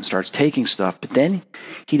comes out and starts taking stuff. But then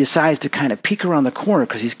he decides to kind of peek around the corner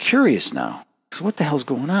because he's curious now. So what the hell's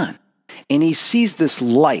going on? And he sees this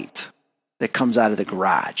light that comes out of the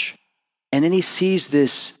garage. And then he sees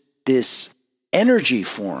this energy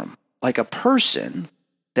form, like a person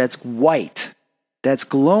that's white, that's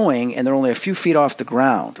glowing, and they're only a few feet off the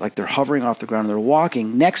ground, like they're hovering off the ground, and they're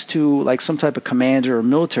walking next to like some type of commander or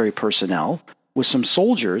military personnel with some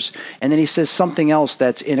soldiers. And then he says something else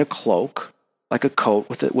that's in a cloak, like a coat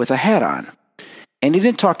with a hat on. And he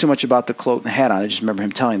didn't talk too much about the cloak and the hat on. I just remember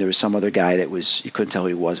him telling there was some other guy you couldn't tell who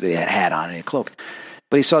he was, but he had a hat on and a cloak.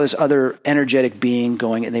 But he saw this other energetic being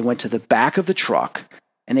going, and they went to the back of the truck,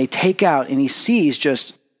 and they take out, and he sees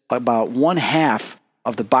just about one half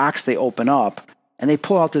of the box they open up, and they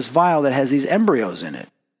pull out this vial that has these embryos in it.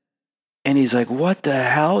 And he's like, what the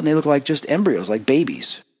hell? And they look like just embryos, like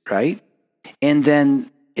babies, right? And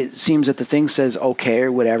then it seems that the thing says okay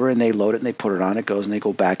or whatever, and they load it and they put it on, it goes, and they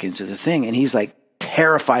go back into the thing. And he's like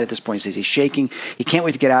terrified at this point. He says he's shaking. He can't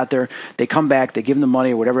wait to get out there. They come back, they give him the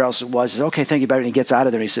money or whatever else it was. He says, okay, thank you, better. And he gets out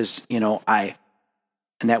of there, and he says,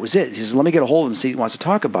 and that was it. He says, let me get a hold of him, see if he wants to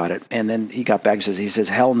talk about it. And then he got back and he says,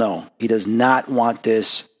 hell no. He does not want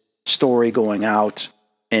this story going out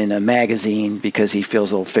in a magazine because he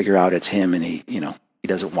feels they'll figure out it's him, and he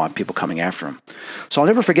doesn't want people coming after him. So I'll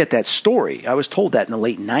never forget that story. I was told that in the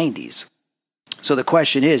late 90s. So the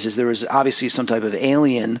question is there was obviously some type of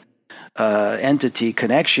alien entity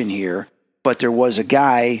connection here, but there was a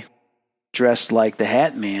guy dressed like the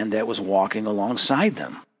Hat Man that was walking alongside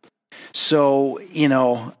them. So,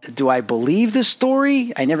 do I believe the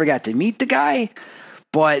story? I never got to meet the guy,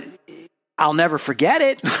 but I'll never forget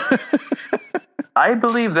it. I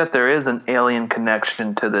believe that there is an alien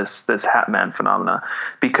connection to this Hat Man phenomena,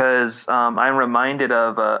 because I'm reminded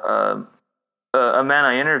of a man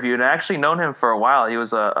I interviewed. I actually known him for a while. He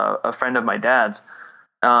was a friend of my dad's.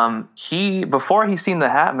 Before he seen the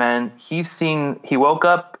Hat Man, he woke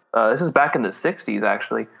up. This is back in the 60s,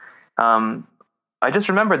 actually. I just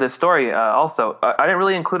remember this story. Also, I didn't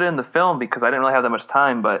really include it in the film because I didn't really have that much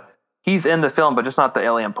time. But he's in the film, but just not the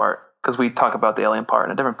alien part, because we talk about the alien part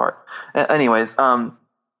in a different part. Anyways,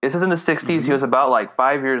 this is in the 60s. Mm-hmm. He was about like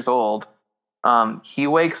 5 years old. He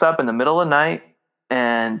wakes up in the middle of the night,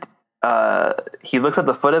 and he looks at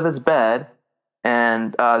the foot of his bed,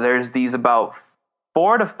 and there's these about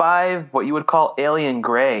 4 to 5 what you would call alien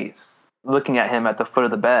grays looking at him at the foot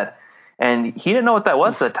of the bed. And he didn't know what that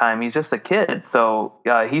was at the time. He's just a kid. So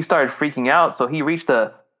he started freaking out. So he reached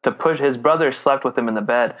to push. His brother slept with him in the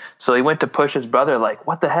bed. So he went to push his brother, like,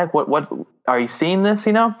 what the heck? What are you seeing this,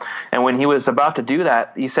 And when he was about to do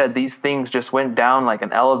that, he said these things just went down like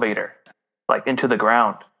an elevator, like into the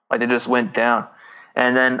ground. Like they just went down.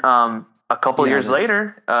 And then a couple years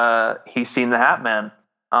later, he's seen the Hat Man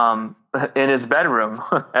in his bedroom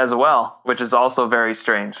as well, which is also very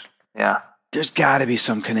strange. Yeah. There's got to be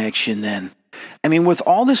some connection then. I mean, with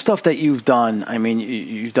all this stuff that you've done, I mean,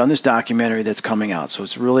 you've done this documentary that's coming out, so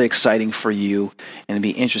it's really exciting for you, and it'd be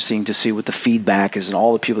interesting to see what the feedback is and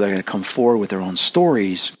all the people that are going to come forward with their own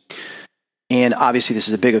stories. And obviously, this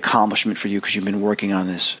is a big accomplishment for you because you've been working on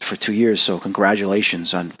this for 2 years, so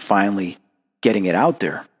congratulations on finally getting it out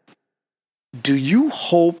there. Do you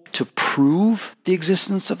hope to prove the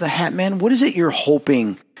existence of the Hat Man? What is it you're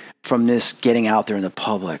hoping from this getting out there in the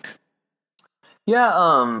public? Yeah,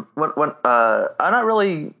 I'm not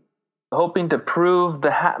really hoping to prove the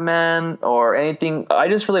Hat Man or anything. I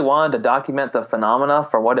just really wanted to document the phenomena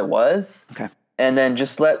for what it was. Okay. And then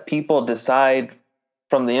just let people decide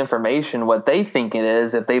from the information what they think it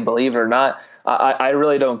is, if they believe it or not. I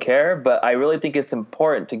really don't care, but I really think it's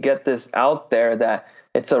important to get this out there that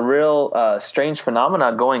it's a real strange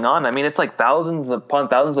phenomena going on. I mean, it's like thousands upon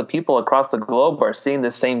thousands of people across the globe are seeing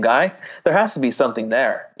this same guy. There has to be something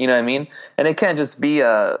there, you know what I mean? And it can't just be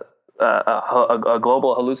a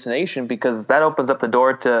global hallucination, because that opens up the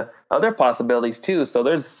door to other possibilities too. So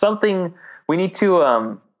there's something we need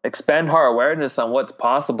to expand our awareness on what's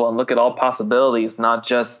possible and look at all possibilities, not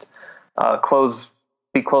just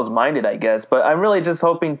be closed-minded, I guess. But I'm really just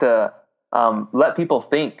hoping to let people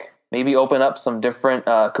think, maybe open up some different,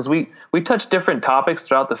 because we touch different topics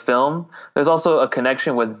throughout the film. There's also a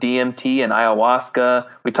connection with DMT and ayahuasca.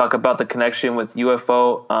 We talk about the connection with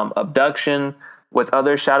UFO abduction, with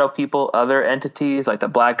other shadow people, other entities like the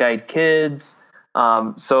black-eyed kids.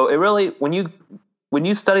 So it really, when you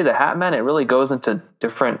study the Hat Man, it really goes into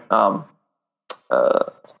different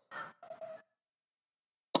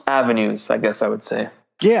avenues, I guess I would say.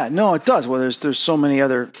 Yeah, no, it does. Well, there's so many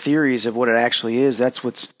other theories of what it actually is. That's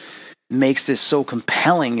what makes this so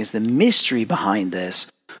compelling, is the mystery behind this.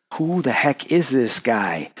 Who the heck is this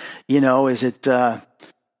guy? You know, is it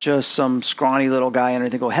just some scrawny little guy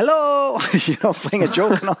underneath and go, hello, you know, playing a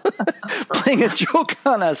joke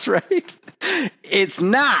on us, right? It's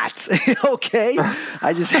not. Okay.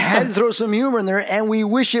 I just had to throw some humor in there, and we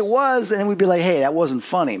wish it was, and we'd be like, hey, that wasn't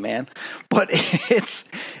funny, man. But it's,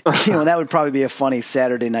 you know, that would probably be a funny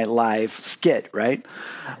Saturday Night Live skit, right?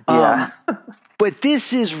 Yeah. But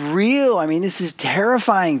this is real. I mean, this is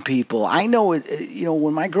terrifying people. I know it, you know,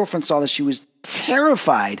 when my girlfriend saw this, she was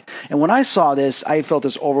terrified. And when I saw this, I felt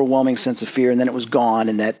this overwhelming sense of fear, and then it was gone,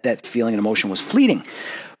 and that feeling and emotion was fleeting.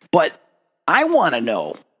 But I want to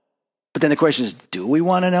know. But then the question is, do we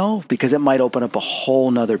want to know? Because it might open up a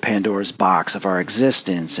whole nother Pandora's box of our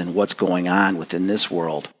existence and what's going on within this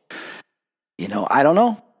world. You know, I don't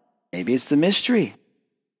know. Maybe it's the mystery.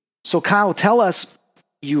 So Kyle, tell us,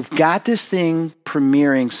 you've got this thing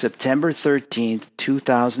premiering September 13th,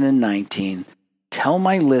 2019. Tell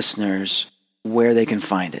my listeners where they can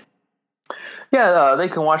find it. Yeah, they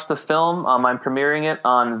can watch the film. I'm premiering it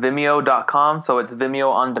on Vimeo.com, so it's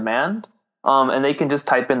Vimeo on demand. And they can just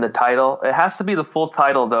type in the title. It has to be the full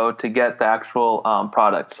title, though, to get the actual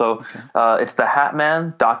product. So it's The Hat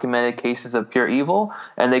Man, Documented Cases of Pure Evil.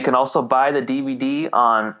 And they can also buy the DVD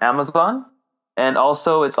on Amazon. And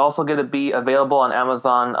also, it's also going to be available on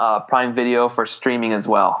Amazon Prime Video for streaming as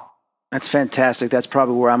well. That's fantastic. That's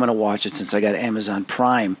probably where I'm going to watch it, since I got Amazon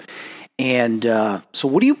Prime. And so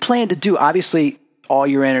what do you plan to do? Obviously, all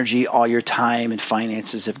your energy, all your time and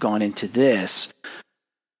finances have gone into this.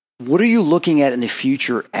 What are you looking at in the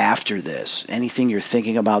future after this? Anything you're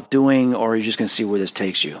thinking about doing, or are you just going to see where this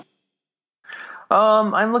takes you?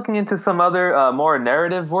 I'm looking into some other more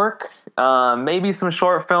narrative work, maybe some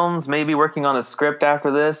short films, maybe working on a script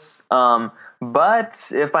after this.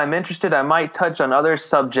 But if I'm interested, I might touch on other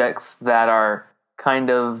subjects that are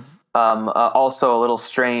kind of also a little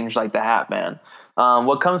strange, like the Hat Man.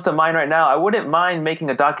 What comes to mind right now, I wouldn't mind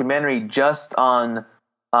making a documentary just on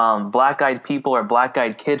black-eyed people or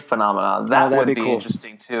black-eyed kid phenomena. That would be cool.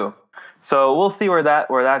 Interesting too. So we'll see where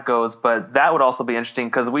that goes, but that would also be interesting,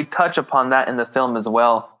 because we touch upon that in the film as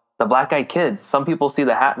well. The black-eyed kids. Some people see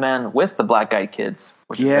the Hat Man with the black-eyed kids,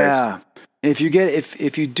 which is very strange. And if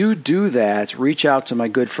you do that, reach out to my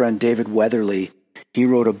good friend David Weatherly. He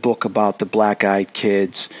wrote a book about the black-eyed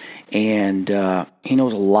kids, and he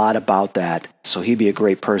knows a lot about that. So he'd be a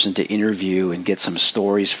great person to interview and get some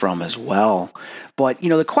stories from as well. But, you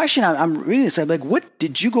know, the question I'm reading this, I'm like, what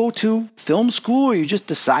did you go to film school, or you just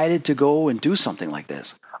decided to go and do something like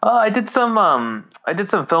this? I did some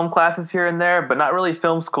film classes here and there, but not really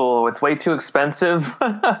film school. It's way too expensive.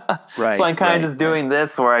 Right. So I'm kind of just doing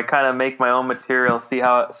this, where I kind of make my own material, see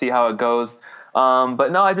how it goes.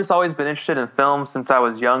 But no, I've just always been interested in film since I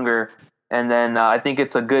was younger. And then I think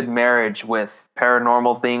it's a good marriage with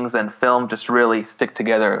paranormal things and film, just really stick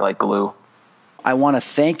together like glue. I want to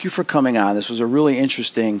thank you for coming on. This was a really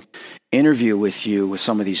interesting interview with you with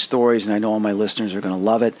some of these stories, and I know all my listeners are going to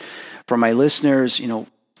love it. For my listeners, you know,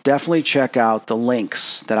 definitely check out the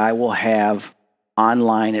links that I will have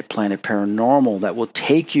online at Planet Paranormal that will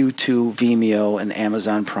take you to Vimeo and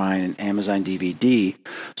Amazon Prime and Amazon DVD,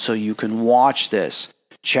 so you can watch this.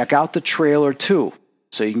 Check out the trailer too,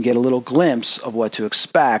 so you can get a little glimpse of what to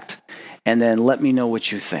expect, and then let me know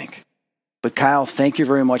what you think. But Kyle, thank you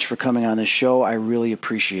very much for coming on this show. I really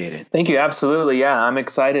appreciate it. Thank you. Absolutely. Yeah, I'm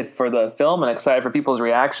excited for the film and excited for people's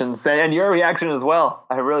reactions and your reaction as well.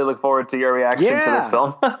 I really look forward to your reaction to this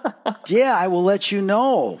film. Yeah, I will let you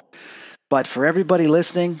know. But for everybody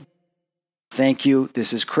listening, Thank you.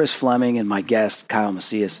 This is Chris Fleming and my guest, Kyle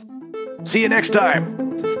Macias. See you next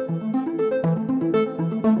time.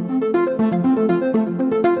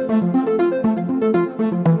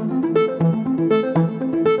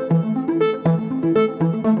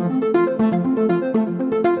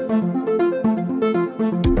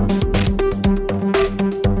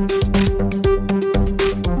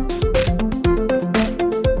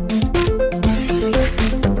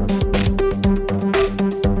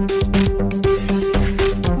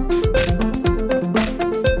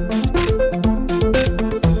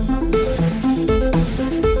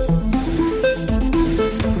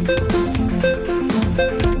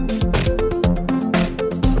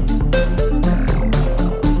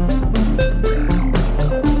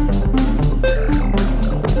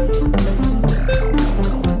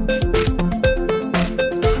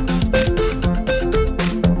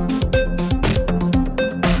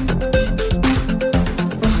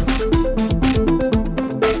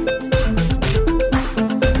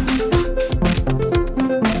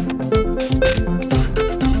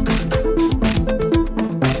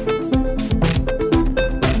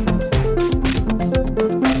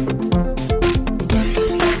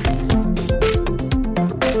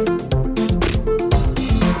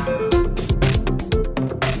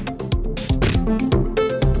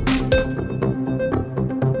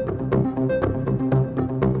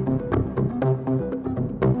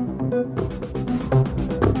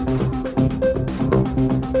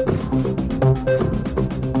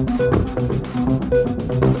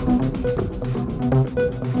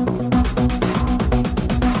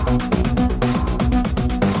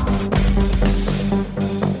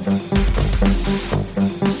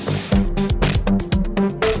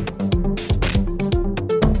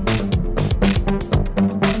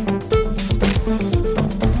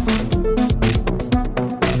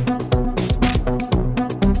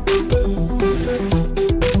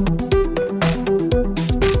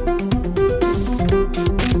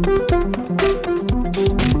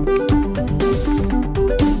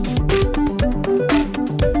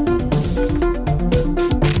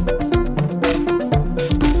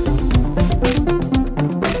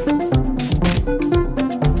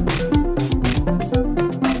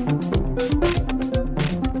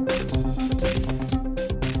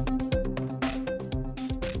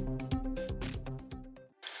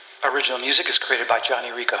 Original music is created by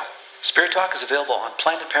Johnny Rico. Spirit Talk is available on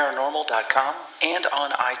planetparanormal.com and on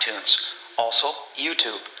iTunes, also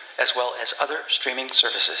YouTube, as well as other streaming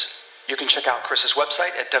services. You can check out Chris's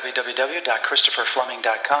website at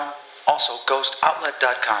www.christopherfleming.com, also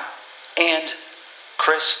ghostoutlet.com, and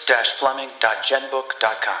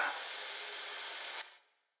chris-fleming.genbook.com.